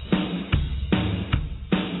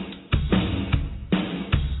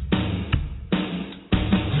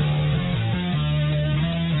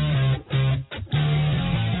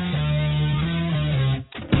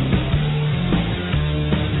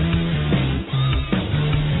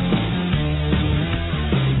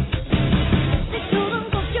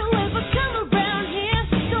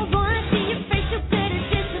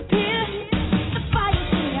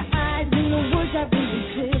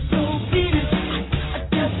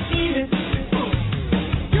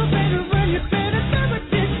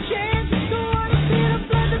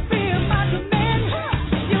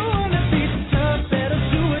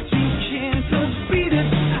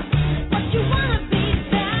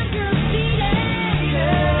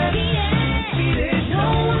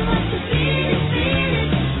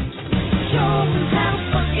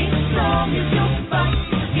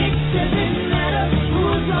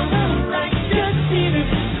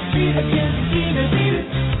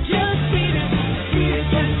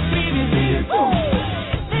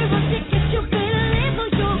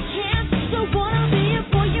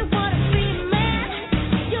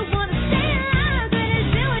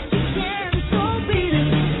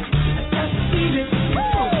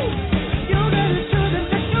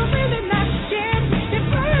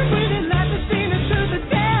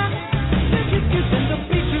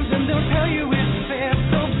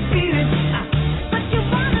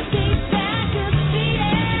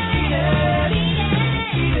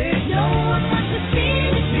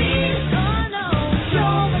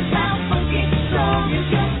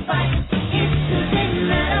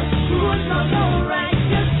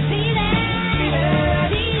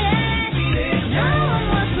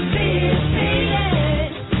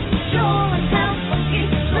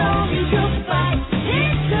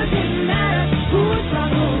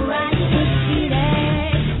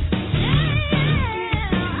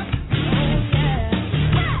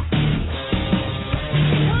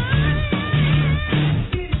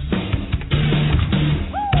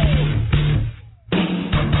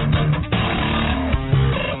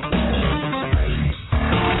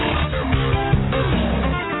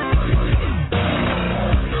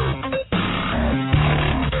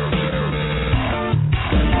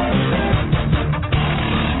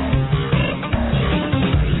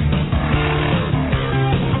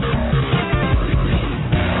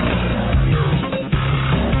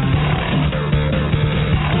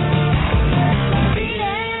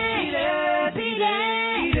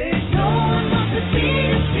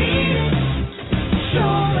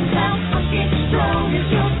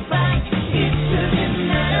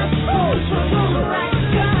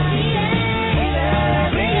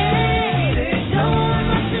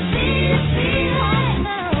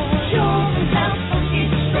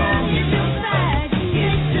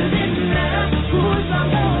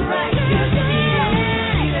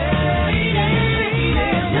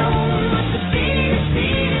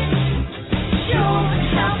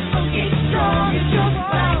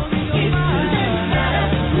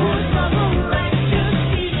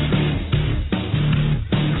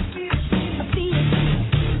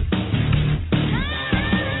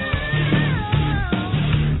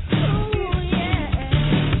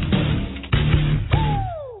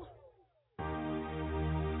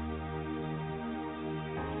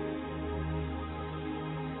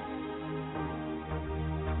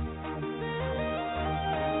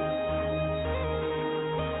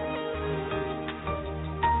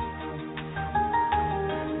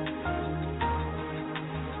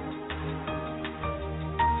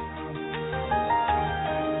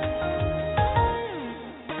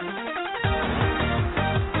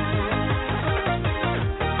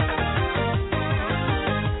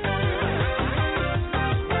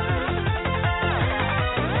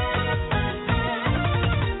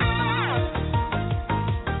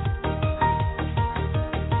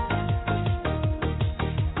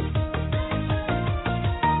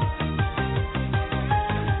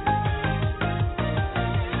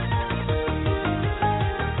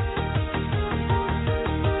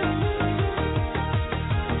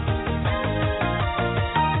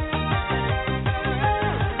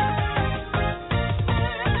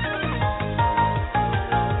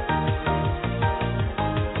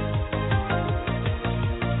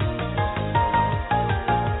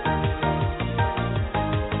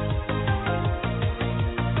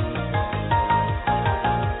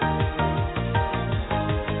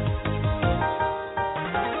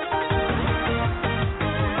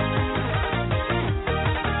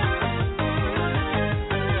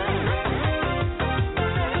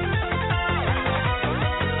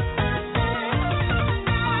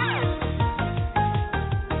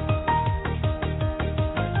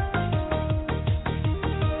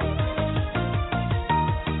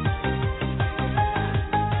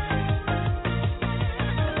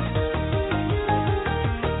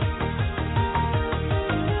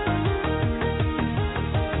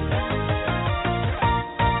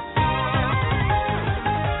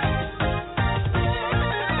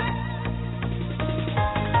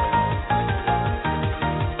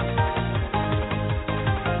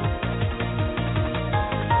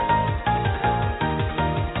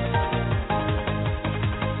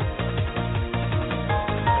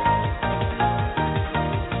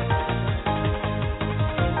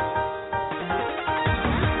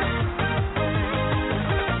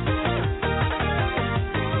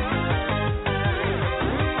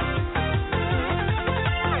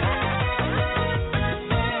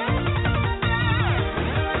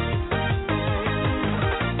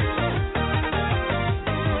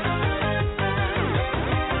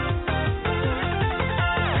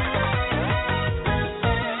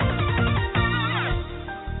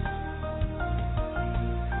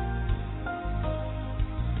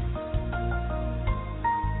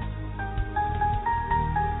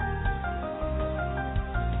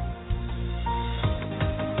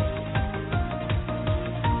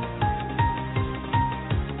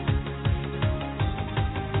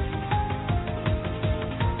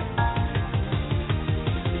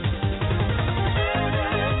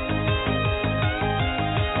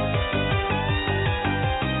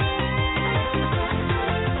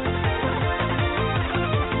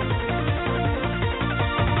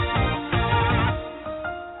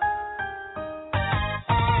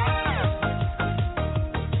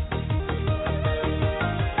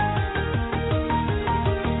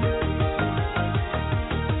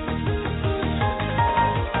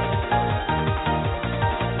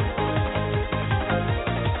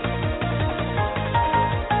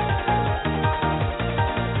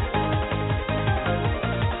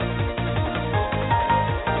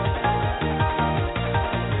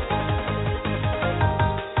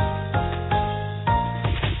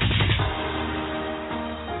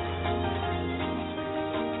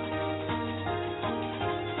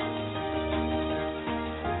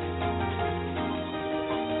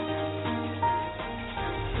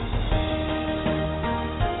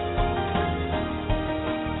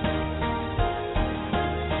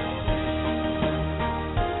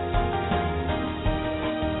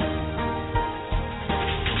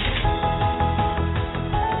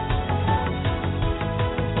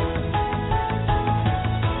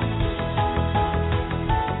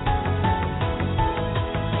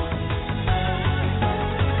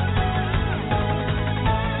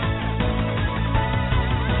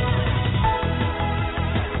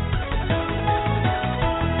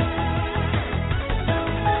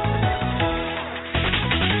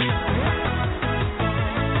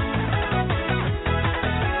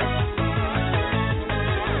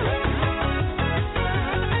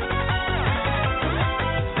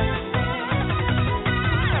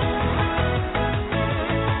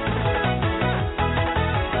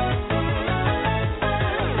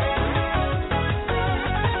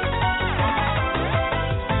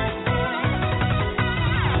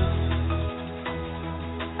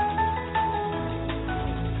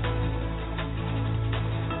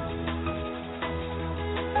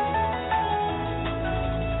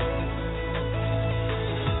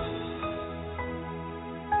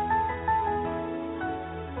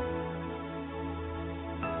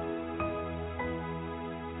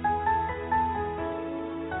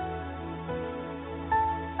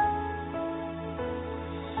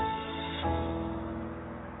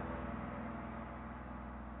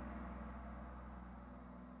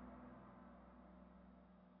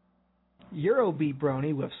 Eurobeat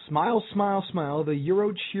Brony with Smile, Smile, Smile, the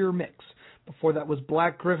Euro Cheer Mix. Before that was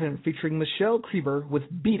Black Griffin featuring Michelle Creeber with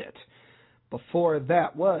Beat It. Before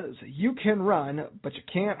that was You Can Run, But You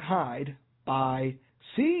Can't Hide by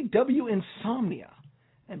C.W. Insomnia.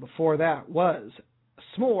 And before that was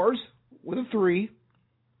S'mores with a 3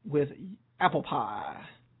 with Apple Pie.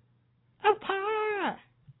 Apple Pie!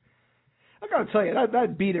 I gotta tell you,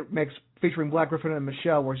 that Beat It mix featuring Black Griffin and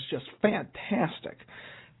Michelle was just fantastic.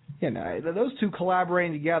 You know, those two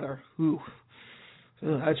collaborating together,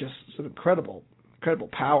 that's just some incredible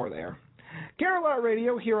power there. Canterlot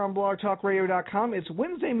Radio here on blogtalkradio.com. It's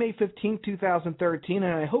Wednesday, May 15th, 2013,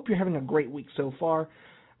 and I hope you're having a great week so far.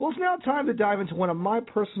 Well, it's now time to dive into one of my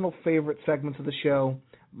personal favorite segments of the show,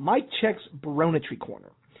 Mike Check's Bron-etry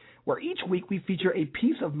Corner, where each week we feature a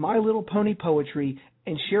piece of My Little Pony poetry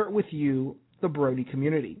and share it with you, the Brody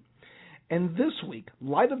community. And this week,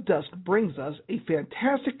 Light of Dusk brings us a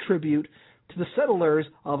fantastic tribute to the settlers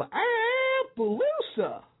of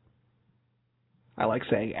Appaloosa. I like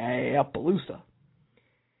saying Appaloosa.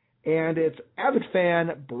 And it's avid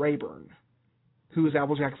fan Braeburn, who is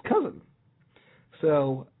Applejack's cousin.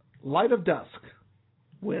 So, Light of Dusk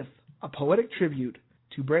with a poetic tribute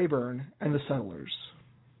to Braeburn and the settlers.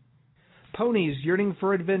 Ponies yearning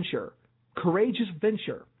for adventure, courageous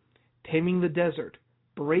venture, taming the desert,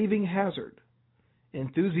 braving hazard,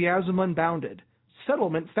 enthusiasm unbounded,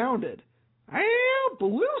 settlement founded,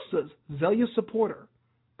 Appaloosa's zealous supporter,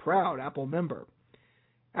 proud Apple member,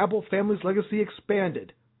 Apple family's legacy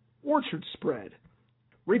expanded, orchard spread,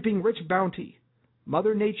 reaping rich bounty,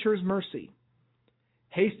 Mother Nature's mercy,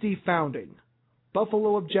 hasty founding,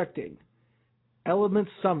 buffalo objecting,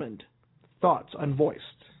 elements summoned, thoughts unvoiced,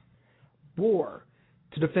 war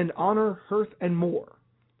to defend honor, hearth, and more,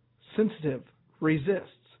 sensitive resists,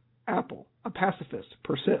 Apple, a pacifist,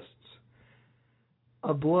 persists.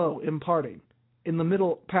 A blow imparting, in the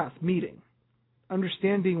middle path meeting,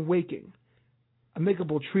 understanding waking,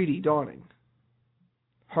 amicable treaty dawning.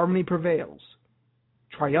 Harmony prevails,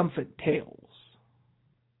 triumphant tales.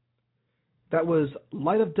 That was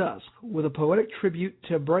Light of Dusk with a poetic tribute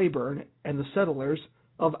to Braeburn and the settlers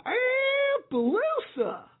of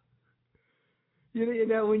Appaloosa. You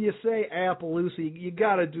know, when you say Appaloosa, you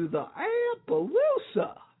got to do the Appaloosa.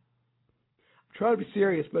 I'm trying to be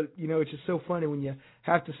serious, but, you know, it's just so funny when you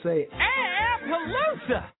have to say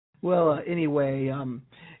Appaloosa. Well, anyway,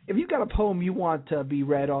 if you've got a poem you want to be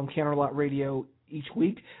read on Canterlot Radio each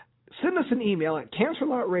week, send us an email at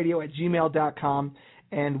canterlotradio@gmail.com,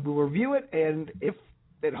 and we'll review it, and if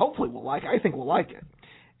it hopefully we'll like it, I think we'll like it,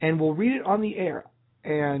 and we'll read it on the air.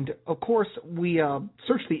 And, of course, we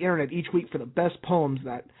search the internet each week for the best poems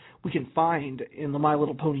that we can find in the My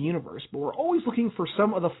Little Pony universe, but we're always looking for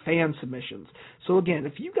some of the fan submissions. So, again,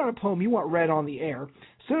 if you've got a poem you want read on the air,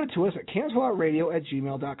 send it to us at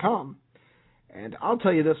canterlotradio@gmail.com. And I'll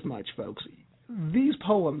tell you this much, folks. These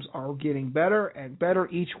poems are getting better and better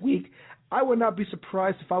each week. I would not be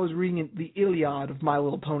surprised if I was reading the Iliad of My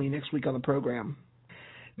Little Pony next week on the program.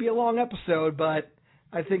 It'd be a long episode, but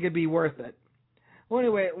I think it'd be worth it. Well,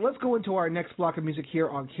 anyway, let's go into our next block of music here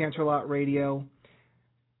on Canterlot Radio.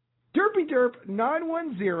 Derpy Derp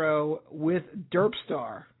 910 with Derp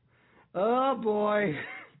Star. Oh, boy.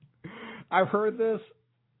 I've heard this.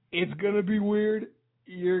 It's going to be weird.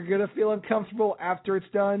 You're going to feel uncomfortable after it's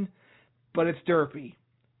done, but it's derpy.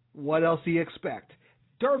 What else do you expect?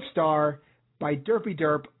 Derp Star by Derpy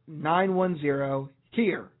Derp 910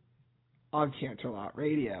 here on Canterlot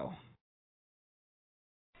Radio.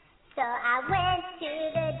 So I went to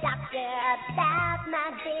the doctor about my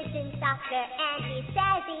vision soccer, and he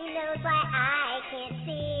says he knows why I can't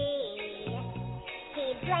see.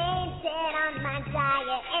 He blames it on my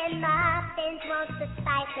diet, and muffins won't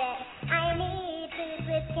suffice it. I need food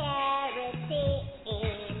with carotene.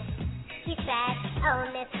 He said, oh,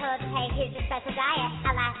 Miss Hook, hey, here's a special diet.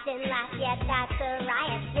 I laughed and laughed, yeah, that's a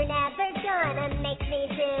riot. You're never gonna make me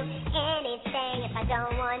do anything if I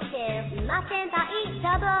don't want to. Muffins I'll eat,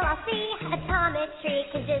 double I'll see. Atometry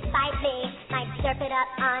can just bite me. Might derp it up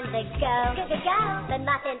on the go. Go. But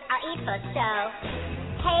muffins I'll eat for show.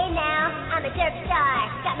 Hey now, I'm a derp star.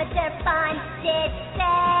 Got my derp on, did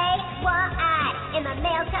say what in my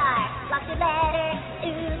mail car. Locked a letter,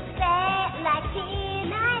 ooh, say like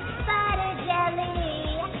peanut butter jelly.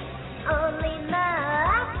 Only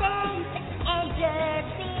muffins and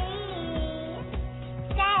derpy.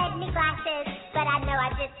 Said me glasses, but I know I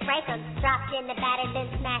just break them. Dropped in the batter, then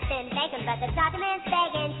smashed and bake them. But the document's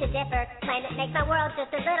begging to differ. Claim it makes my world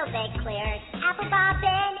just a little bit clearer. Apple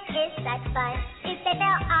bobbing is such fun. If they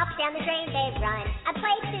fell off down the drain, they run. I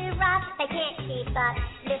play too rough, they can't keep up.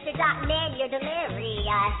 Mr. Dot Man, you're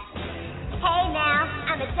delirious. Hey now,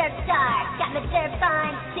 I'm a derp star, got my derp on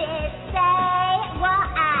display.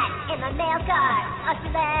 Wall-eyed in my mail card, lost a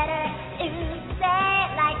letter, ooh,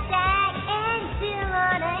 say like Jack and Jill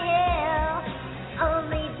on a hill.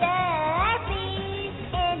 Only derpies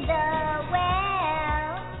in the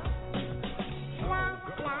well. La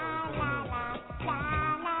la la la, la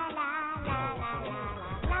la la la la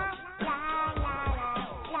la la la la la la la la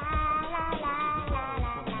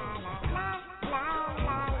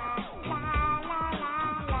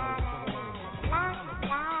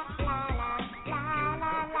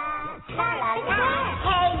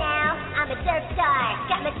Hey now, I'm a derp star,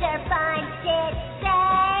 got my derp on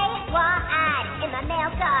display. Wall-eyed in my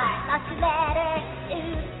mail card, lost a letter,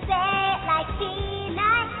 ooh, say like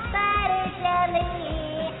peanut butter jelly.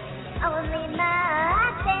 Only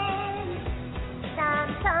muffins. Some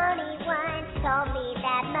Tony once told me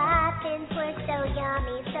that muffins were so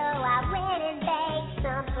yummy, so I went and baked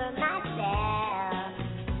some for myself.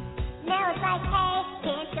 Now it's like, hey,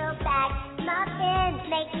 can't go back. Muffins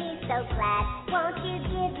make me so glad. Won't you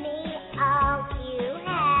give me all you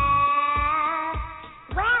have?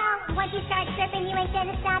 Well, once you start surfing, you ain't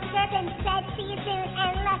gonna stop surfing. Said see you soon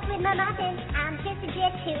and left with my muffins. I'm just a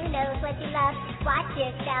gift, who knows what you love. Watch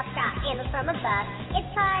yourself drop in from above. It's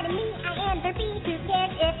part of me, I am derpy. Who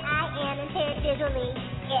cares if I am impaired visually?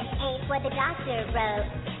 It ain't what the doctor wrote,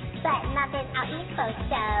 but nothing I'll eat post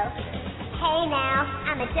show. Hey now,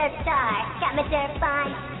 I'm a derp star, got my derp on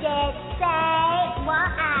display.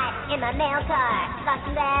 Wall-eyed in my mail card, lost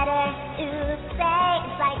a letter, ooh, say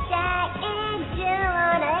it's like Jack and Jill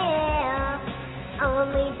on a hill.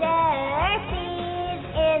 Only derpies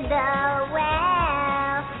in the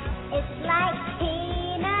well. It's like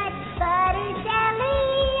peanut butter jelly.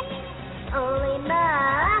 Only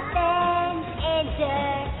muffins and derpies.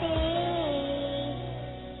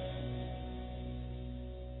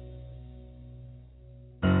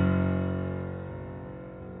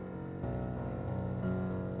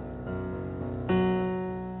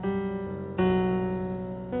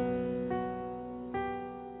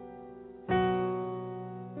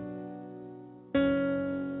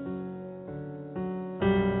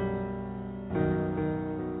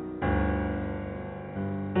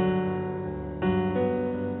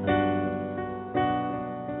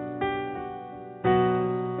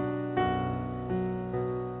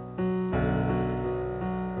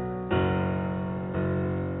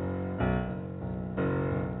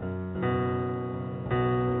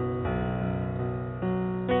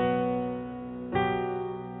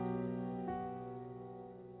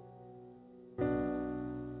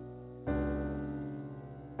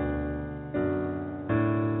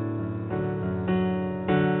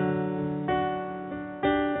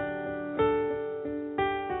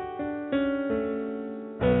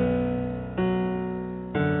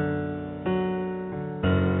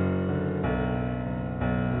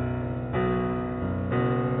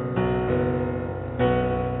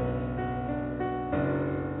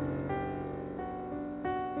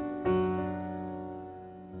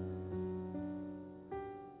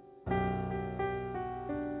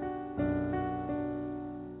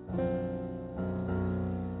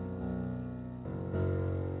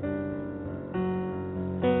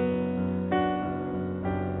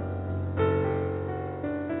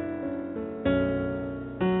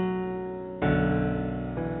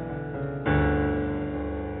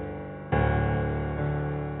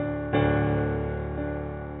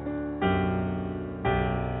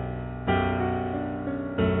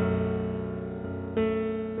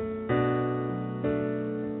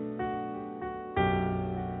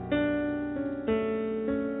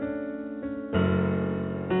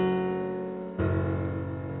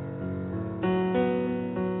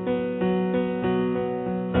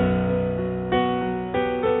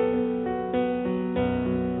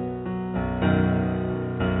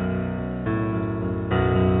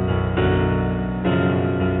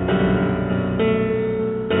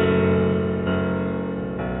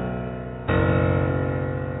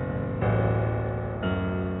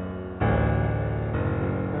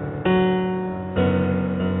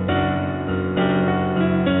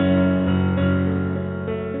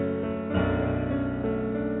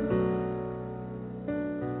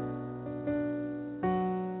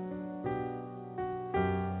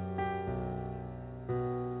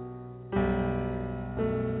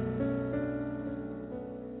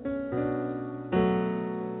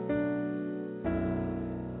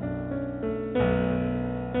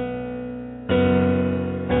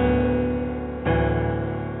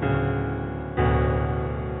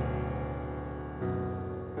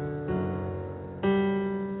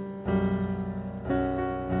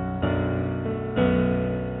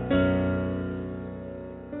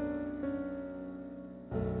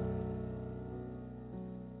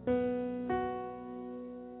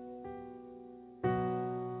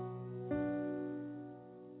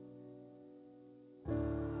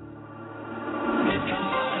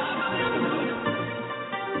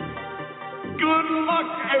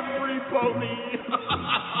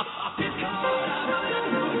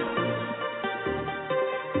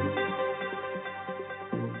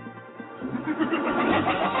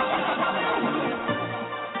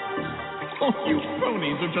 Oh, you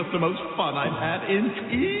phonies are just the most fun I've had in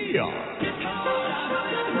eons.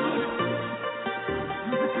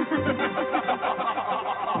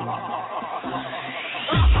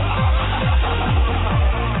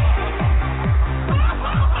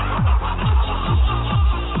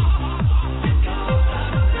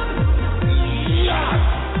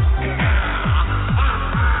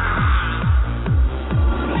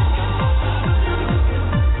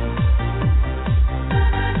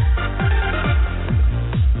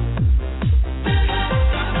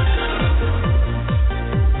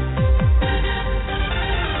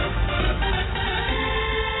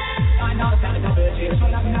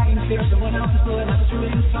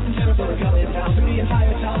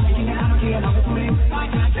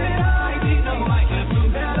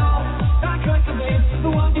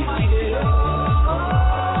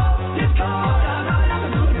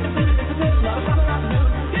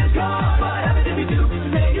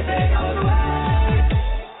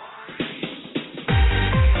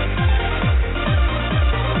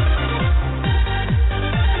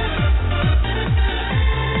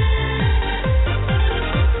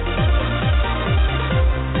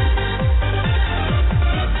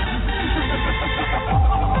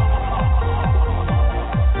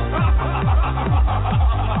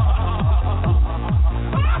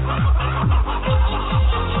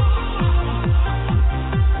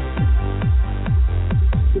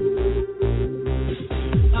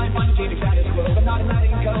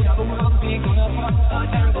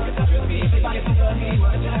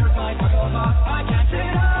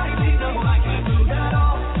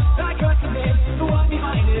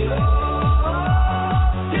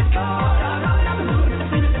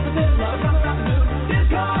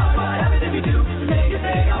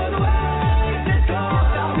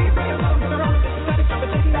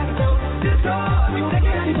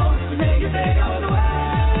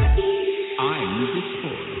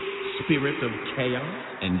 Spirit of chaos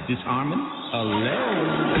and disarmament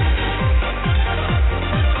alone.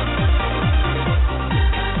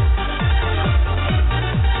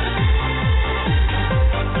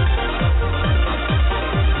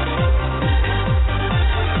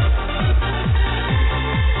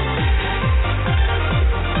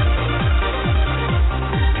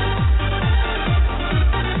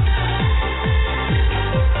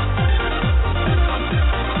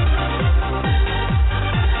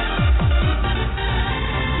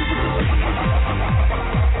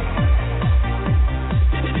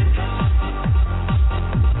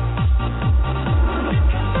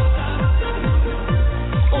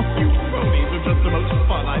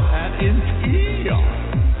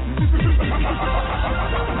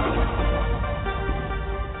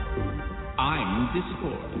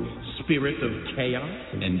 Spirit of chaos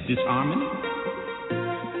and disharmony.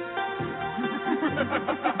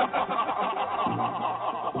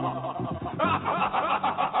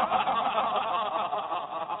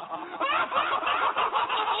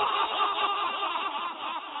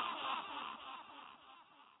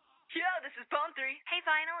 This is Bron-etry. Hey,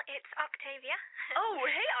 Vinyl, it's Octavia. Oh,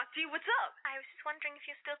 hey, Octi, what's up? I was just wondering if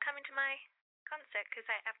you're still coming to my concert, because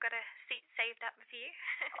I've got a seat saved up with you.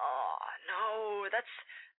 Oh, no, that's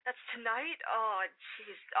tonight? Oh,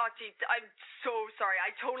 jeez. Octi, I'm so sorry.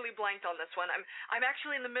 I totally blanked on this one. I'm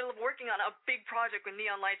actually in the middle of working on a big project with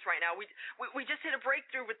Neon Lights right now. We just hit a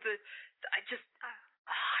breakthrough with the...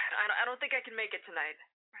 I don't think I can make it tonight.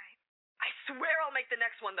 Right. I swear I'll make the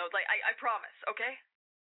next one, though. Like, I promise, okay?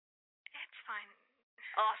 It's fine.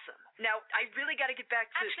 Awesome. Now, I really got to get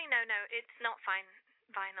back to... Actually, no, it's not fine,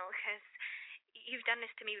 Vinyl, because you've done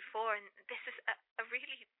this to me before, and this is a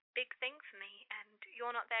really big thing for me, and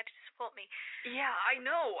you're not there to support me. Yeah, I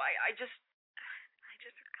know. I just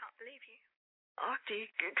can't believe you.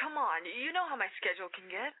 Octi, come on. You know how my schedule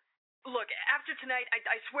can get. Look, after tonight,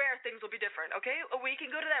 I swear things will be different, okay? We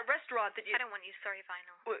can go to that restaurant that you... I don't want you sorry,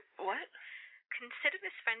 Vinyl. What? Consider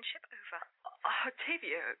this friendship over.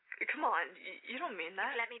 Octavia, come on. You don't mean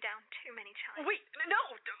that. You've let me down too many times. Wait, no,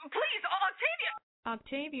 please, Octavia!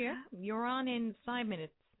 Octavia, you're on in 5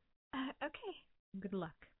 minutes. Okay. Good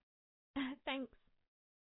luck. Thanks.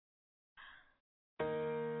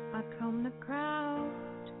 I comb the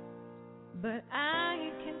crowd, but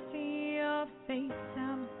I can see your face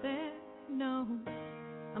out there. No,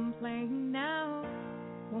 I'm playing now,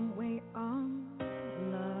 one way on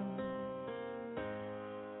love.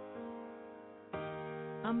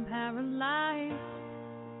 I'm paralyzed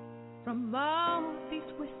from all these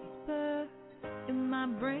whispers in my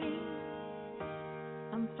brain.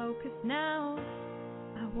 I'm focused now,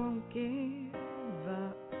 I won't give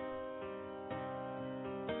up.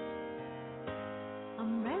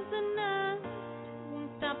 I'm resonant,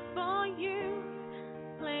 won't stop for you.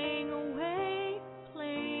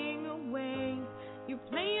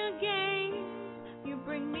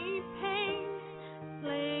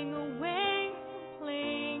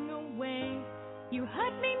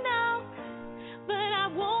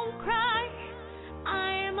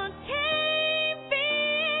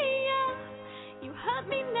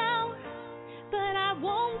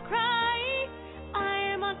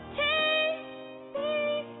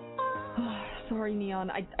 sorry, Neon.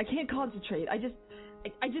 I can't concentrate. I just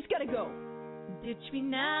gotta go. Ditch me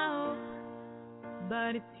now,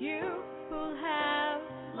 but it's you who have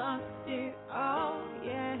lost it all,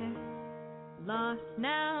 yeah. Lost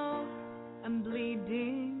now, I'm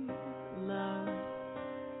bleeding love.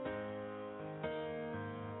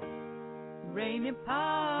 Rain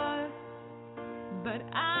apart, but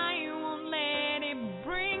I won't let it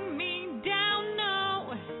bring me down,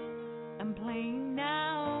 no. I'm playing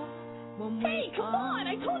now. Hey, come on!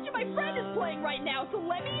 I told you my friend is playing right now, so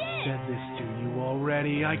let me in! Said this to you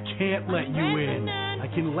already. I can't let you in. I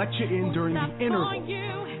can let you in during the interval.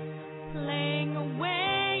 Playing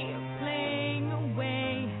away, playing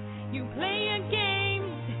away. You play your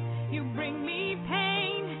games, you bring me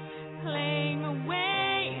pain. Playing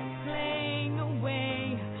away, playing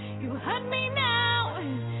away. You hurt me now,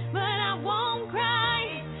 but I won't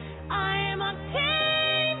cry. I am Octavia.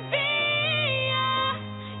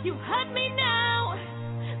 You hurt me now,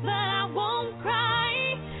 but I won't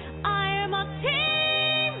cry. I am Octavia.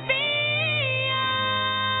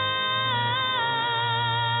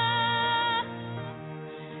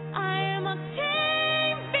 I am Octavia.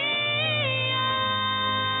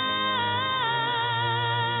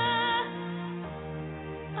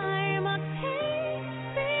 I am Octavia.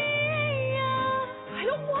 I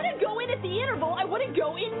don't want to go in at the interval. I want to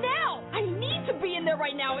go in now. I need to be in there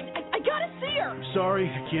right now. I gotta see her. Sorry,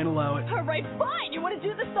 I can't allow it. All right, fine. You want to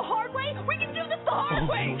do this the hard way? We can do this the hard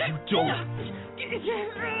way. No, you don't.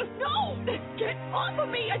 No, get off of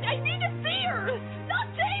me. I need to see her.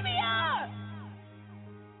 Octavia!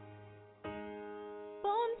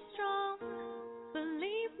 Born strong,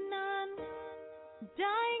 believe none.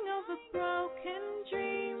 Dying over broken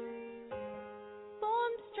dreams.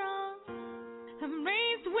 Born strong, I'm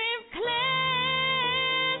raised with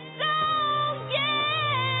class. Oh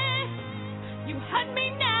yeah. You hurt me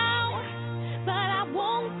now, but I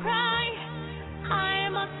won't cry. I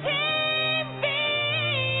am Octavia.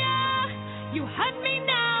 You hurt me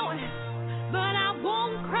now, but I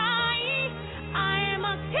won't cry. I am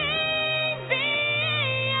Octavia.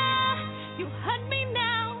 You hurt me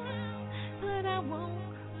now, but I won't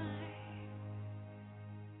cry.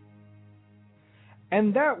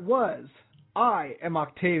 And that was I Am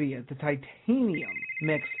Octavia, the Titanium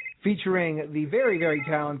mix featuring the very, very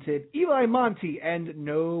talented Eli Monty and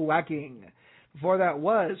No Whacking. Before that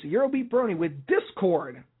was Eurobeat Brony with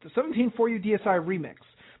Discord, the 1740 DSI remix.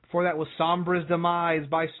 Before that was Sombra's Demise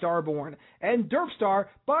by Starborn and Derpstar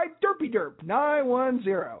by Derpy Derp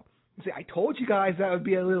 910. See, I told you guys that would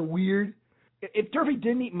be a little weird. If Derpy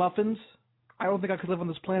didn't eat muffins, I don't think I could live on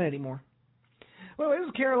this planet anymore. Well, this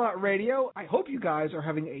is Canterlot Radio. I hope you guys are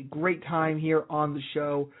having a great time here on the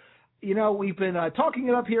show. You know, we've been talking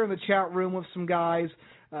it up here in the chat room with some guys,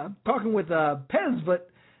 talking with Pezvut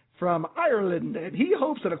from Ireland, and he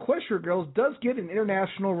hopes that Equestria Girls does get an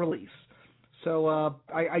international release. So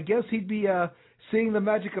I guess he'd be seeing the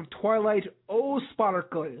magic of Twilight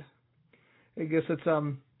Sparkle. I guess it's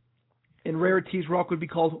in Rarities Rock would be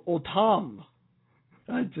called Otam.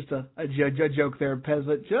 Just a joke there,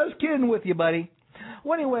 Pezvut. Just kidding with you, buddy.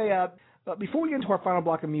 Well, anyway, before we get into our final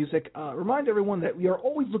block of music, remind everyone that we are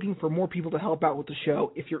always looking for more people to help out with the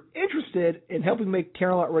show. If you're interested in helping make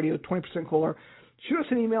Canterlot Radio 20% cooler, shoot us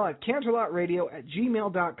an email at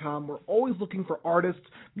canterlotradio@gmail.com. We're always looking for artists,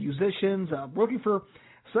 musicians. We're looking for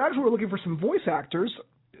some voice actors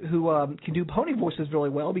who can do pony voices really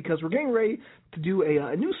well, because we're getting ready to do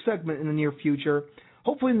a new segment in the near future,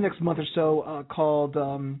 hopefully in the next month or so, called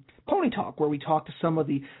Pony Talk, where we talk to some of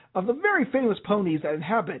the very famous ponies that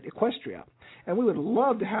inhabit Equestria. And we would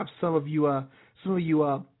love to have some of you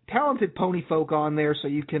talented pony folk on there, so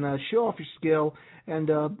you can show off your skill and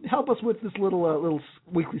help us with this little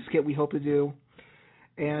weekly skit we hope to do.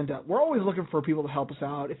 And we're always looking for people to help us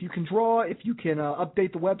out. If you can draw, if you can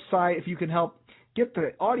update the website, if you can help get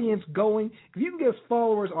the audience going, if you can get us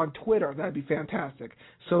followers on Twitter, that'd be fantastic.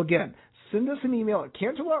 So again, send us an email at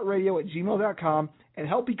canterlotradio@gmail.com and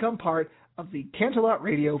help become part of the Canterlot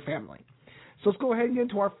Radio family. So let's go ahead and get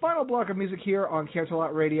into our final block of music here on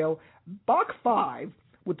Canterlot Radio, Bach 5,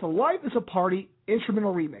 with the Life is a Party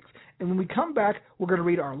instrumental remix. And when we come back, we're going to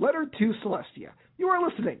read our letter to Celestia. You are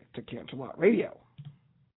listening to Canterlot Radio.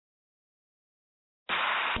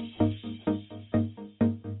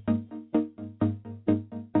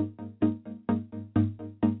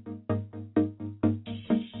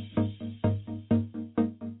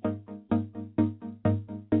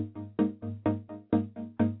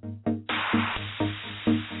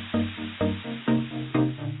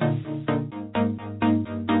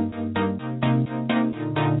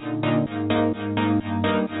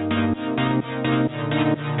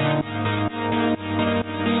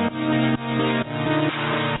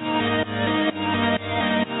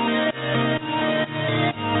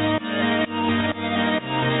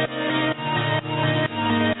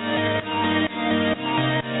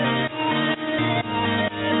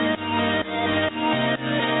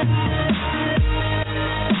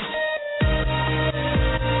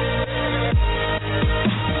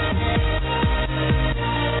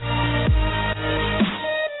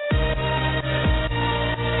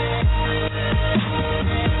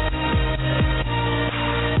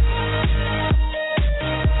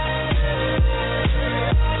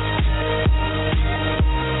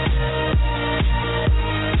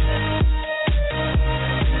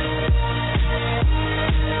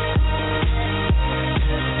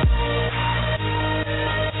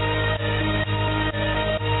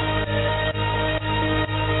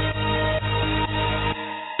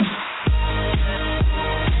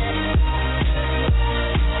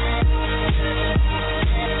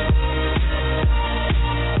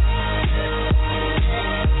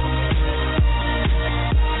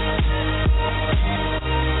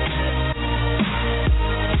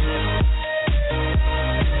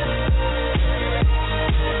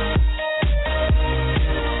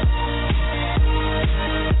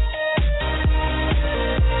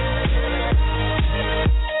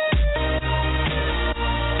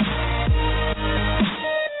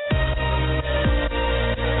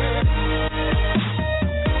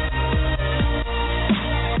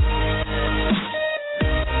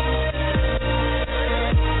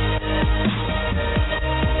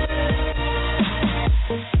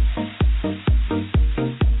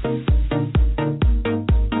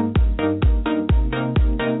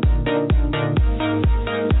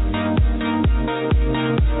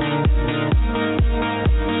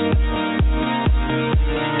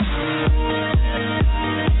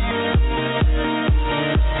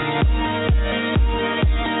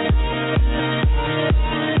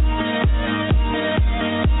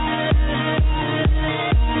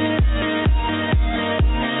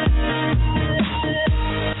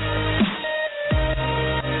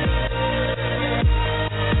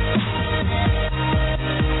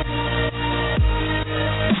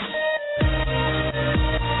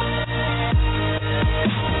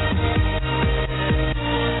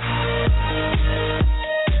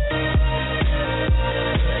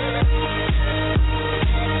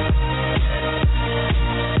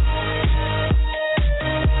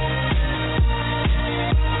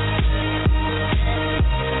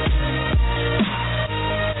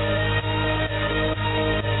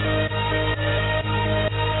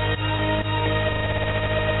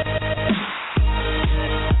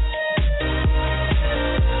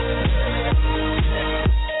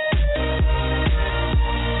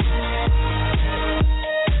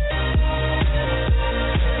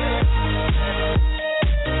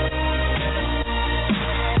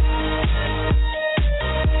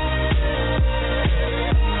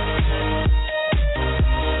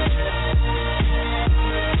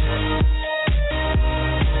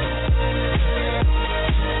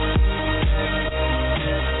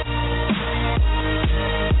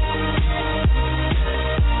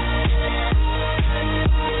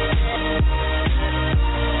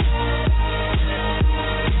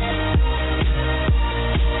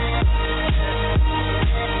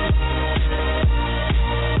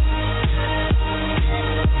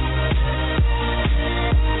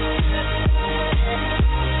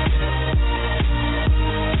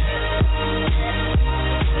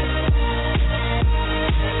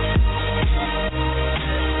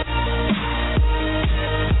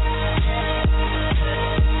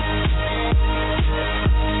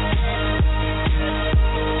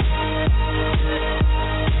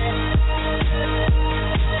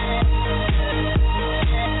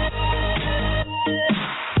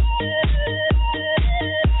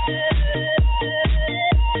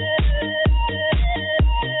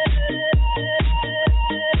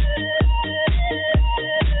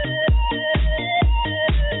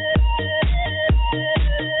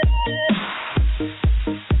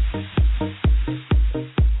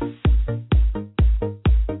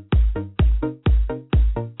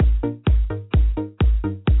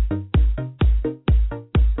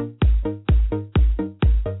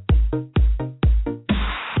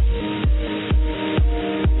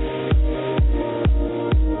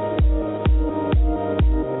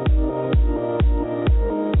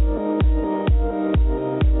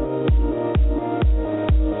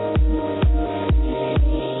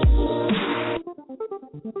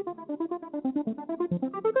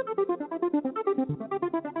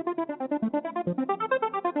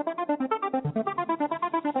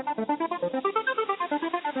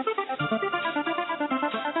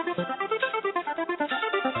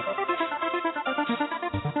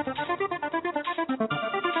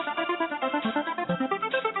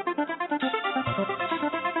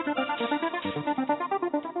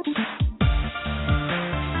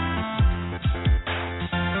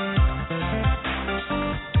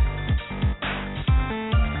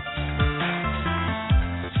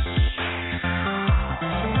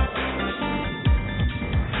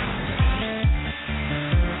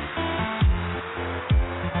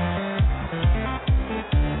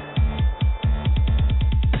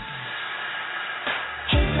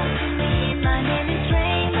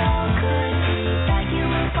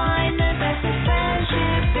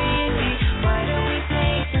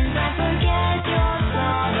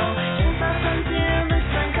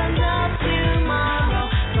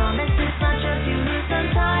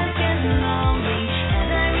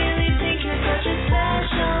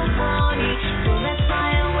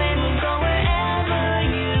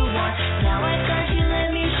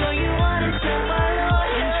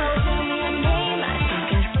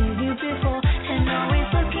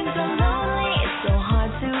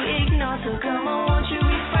 thought, so come on, won't you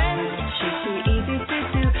be friends? It's just too easy to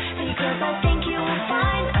do, because I think you will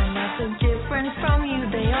find I'm not so different from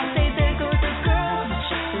you. They all say there goes a girl,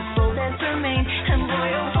 just as bold as her mane, and boy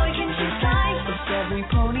oh boy can she slide, puts every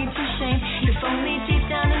pony to shame. If only deep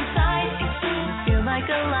down inside it didn't feel like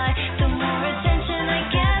a lie. The more attention I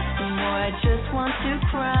get, the more I just want to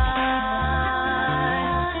cry.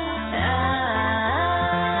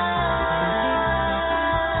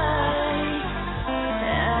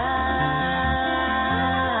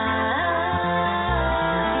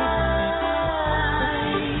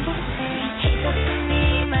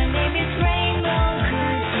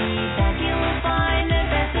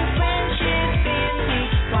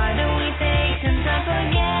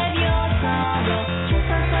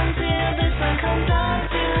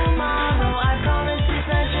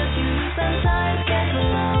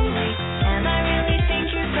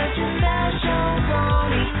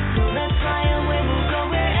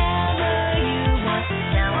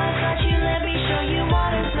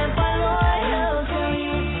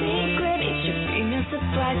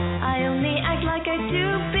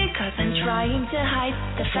 Trying to hide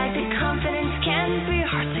the fact that confidence can be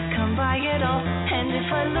hard to come by at all. And if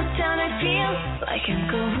I look down, I feel like I'm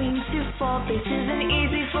going to fall. This isn't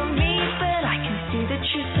easy for me, but I can see that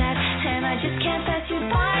you're sad, and I just can't pass you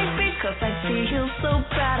by because I feel so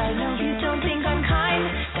bad. I know you don't think I'm kind,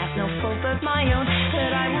 that's no fault of my own,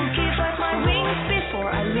 but I will give up my wings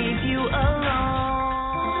before I leave you alone.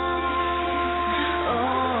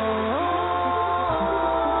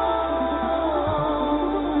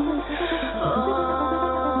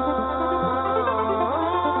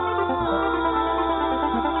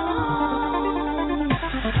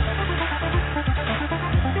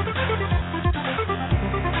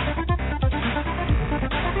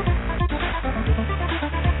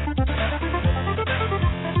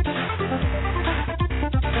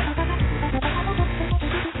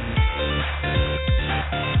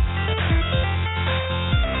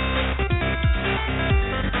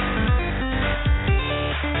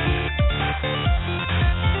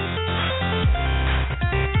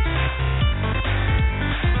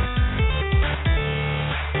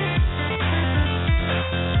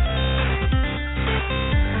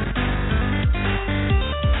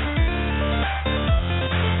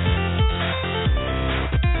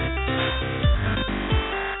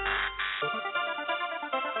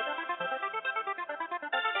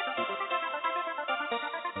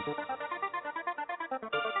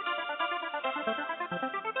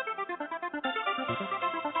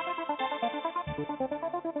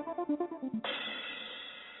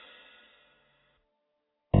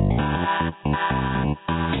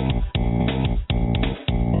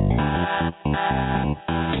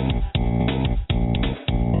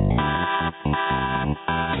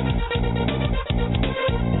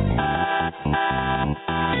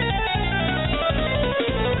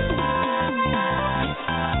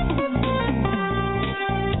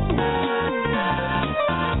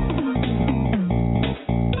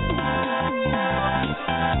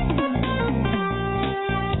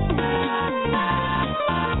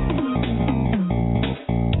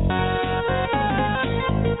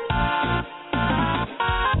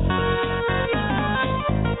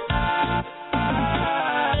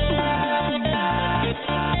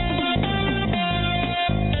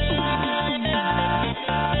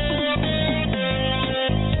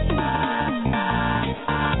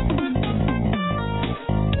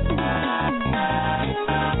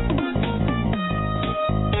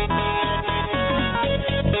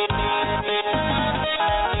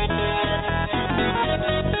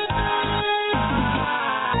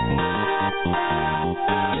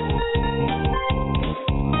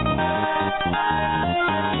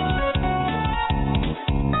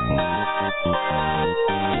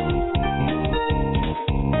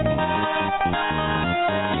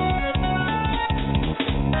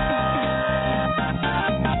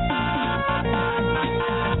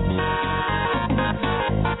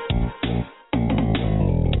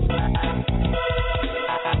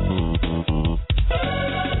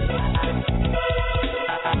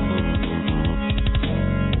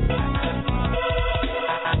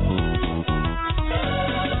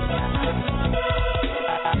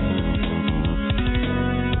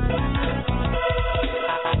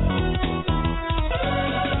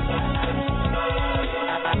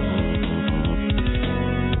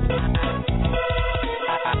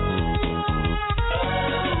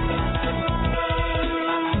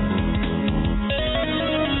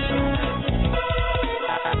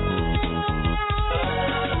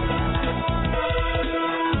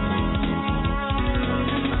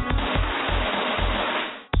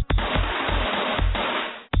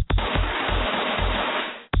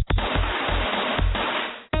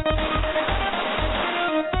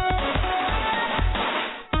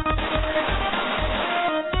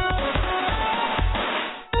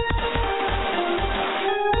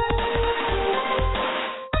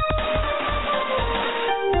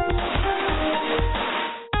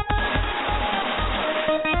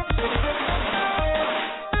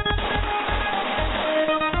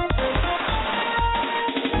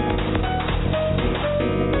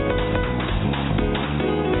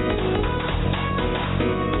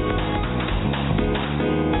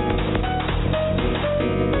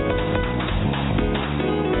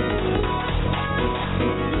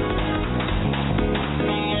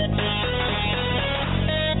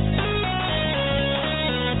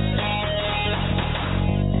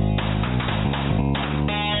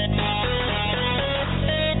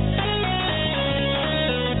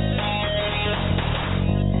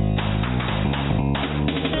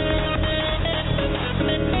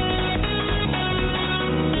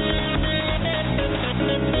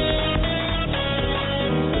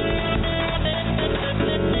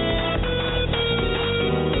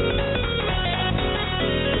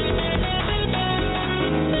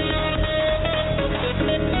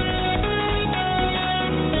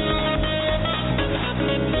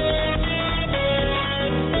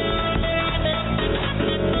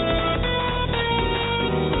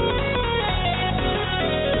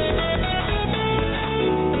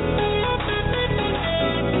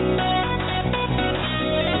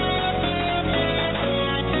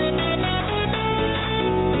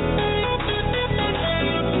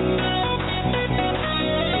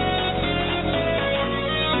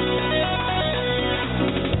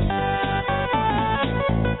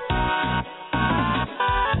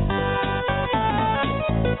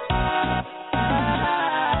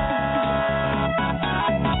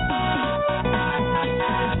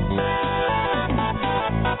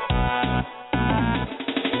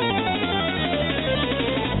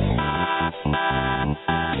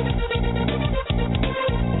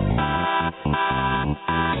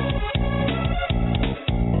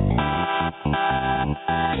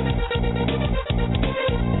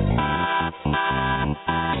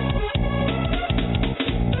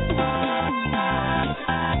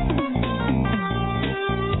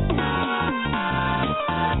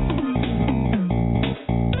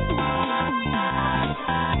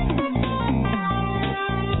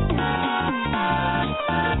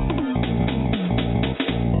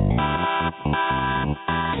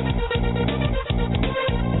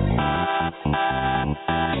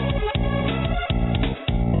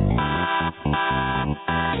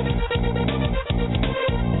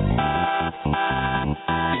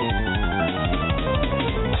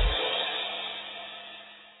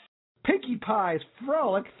 Skies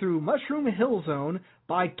Frolic Through Mushroom Hill Zone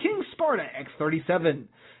by King Sparta X37.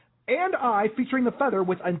 And I featuring The Feather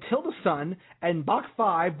with Until the Sun, and Bach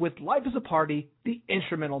 5 with Life is a Party, the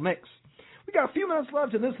instrumental mix. We got a few minutes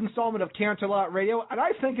left in this installment of Canterlot Radio, and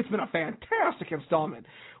I think it's been a fantastic installment.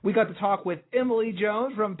 We got to talk with Emily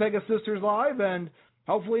Jones from Pegasisters Live, and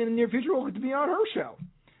hopefully in the near future we'll get to be on her show.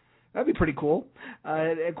 That'd be pretty cool.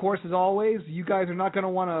 Of course, as always, you guys are not going to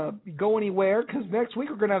want to go anywhere, because next week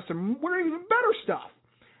we're going to have some even better stuff.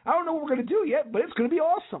 I don't know what we're going to do yet, but it's going to be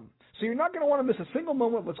awesome. So you're not going to want to miss a single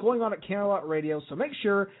moment of what's going on at Canterlot Radio, so make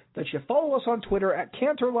sure that you follow us on Twitter at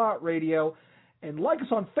Canterlot Radio, and like us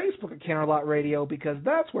on Facebook at Canterlot Radio, because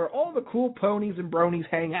that's where all the cool ponies and bronies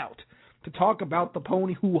hang out to talk about the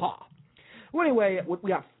pony hoo-ha. Well, anyway, we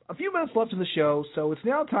got a few minutes left in the show, so it's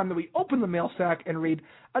now time that we open the mail sack and read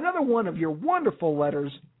another one of your wonderful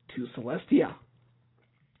letters to Celestia.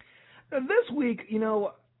 Now, this week,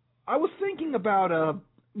 I was thinking about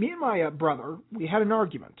me and my brother. We had an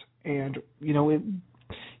argument, and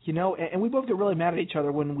and we both get really mad at each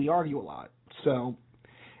other when we argue a lot. So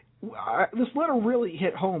this letter really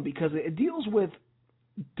hit home because it deals with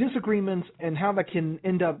disagreements and how that can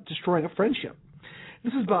end up destroying a friendship.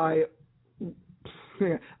 This is by,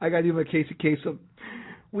 I got to do my Casey Kasem.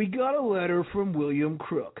 We got a letter from William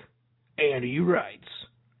Crook, and he writes,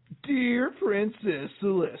 Dear Princess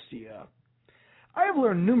Celestia, I have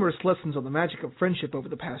learned numerous lessons on the magic of friendship over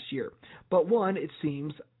the past year, but one, it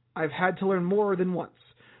seems, I've had to learn more than once.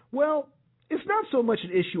 Well, it's not so much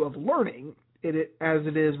an issue of learning as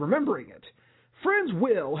it is remembering it. Friends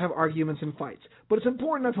will have arguments and fights, but it's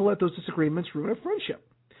important not to let those disagreements ruin a friendship.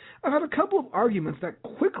 I've had a couple of arguments that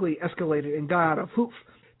quickly escalated and got out of hoof,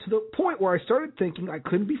 to the point where I started thinking I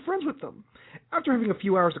couldn't be friends with them. After having a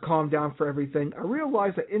few hours to calm down for everything, I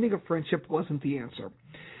realized that ending a friendship wasn't the answer.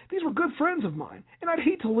 These were good friends of mine, and I'd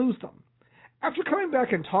hate to lose them. After coming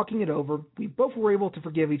back and talking it over, we both were able to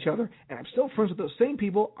forgive each other, and I'm still friends with those same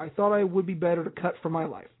people I thought I would be better to cut from my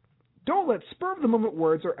life. Don't let spur-of-the-moment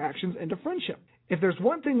words or actions end a friendship. If there's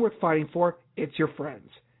one thing worth fighting for, it's your friends.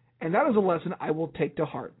 And that is a lesson I will take to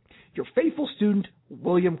heart. Your faithful student,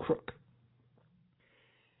 William Crook.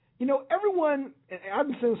 Everyone, and I've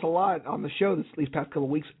been saying this a lot on the show these past couple of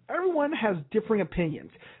weeks, everyone has differing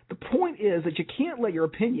opinions. The point is that you can't let your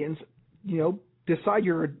opinions, decide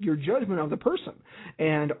your judgment of the person.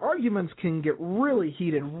 And arguments can get really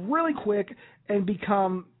heated really quick and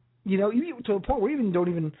become, to a point where you don't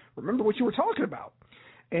even remember what you were talking about.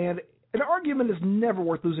 And an argument is never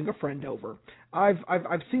worth losing a friend over. I've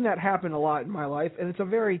seen that happen a lot in my life, and it's a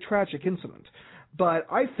very tragic incident. But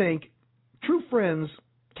I think true friends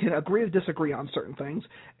can agree to disagree on certain things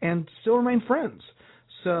and still remain friends.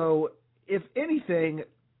 So, if anything,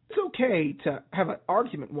 it's okay to have an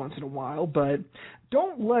argument once in a while, but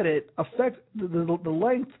don't let it affect the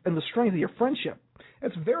length and the strength of your friendship.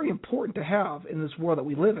 It's very important to have in this world that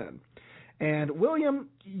we live in. And, William,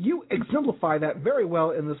 you exemplify that very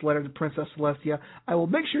well in this letter to Princess Celestia. I will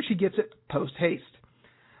make sure she gets it post-haste.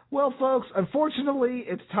 Well, folks, unfortunately,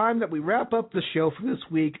 it's time that we wrap up the show for this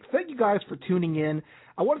week. Thank you guys for tuning in.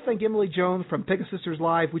 I want to thank Emily Jones from Pegasisters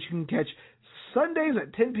Live, which you can catch Sundays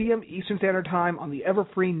at 10 p.m. Eastern Standard Time on the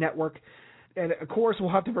Everfree network. And, of course, we'll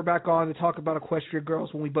have to have her back on to talk about Equestria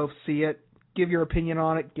Girls when we both see it. Give your opinion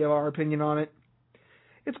on it. Give our opinion on it.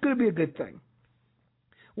 It's going to be a good thing.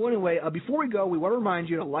 Well, anyway, before we go, we want to remind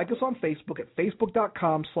you to like us on Facebook at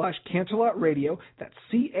facebook.com/Canterlot Radio. That's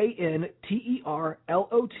CANTERLOT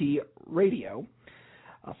Radio.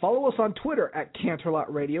 Follow us on Twitter at Canterlot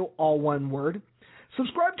Radio, all one word.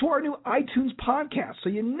 Subscribe to our new iTunes podcast so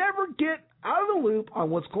you never get out of the loop on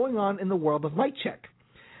what's going on in the world of Mic Check.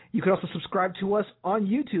 You can also subscribe to us on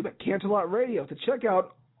YouTube at Canterlot Radio to check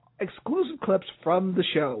out exclusive clips from the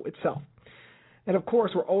show itself. And, of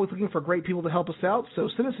course, we're always looking for great people to help us out, so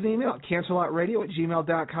send us an email at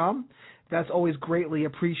canterlotradio@gmail.com. That's always greatly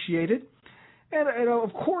appreciated. And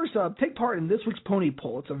of course, take part in this week's Pony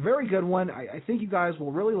Poll. It's a very good one. I think you guys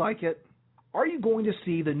will really like it. Are you going to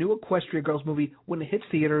see the new Equestria Girls movie when it hits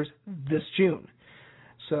theaters this June?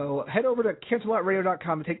 So head over to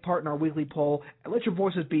canterlotradio.com and take part in our weekly poll and let your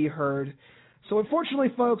voices be heard. So unfortunately,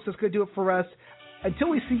 folks, that's going to do it for us. Until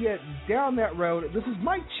we see you down that road, this is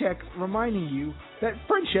Mike Check reminding you that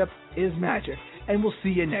friendship is magic, and we'll see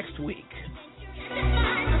you next week.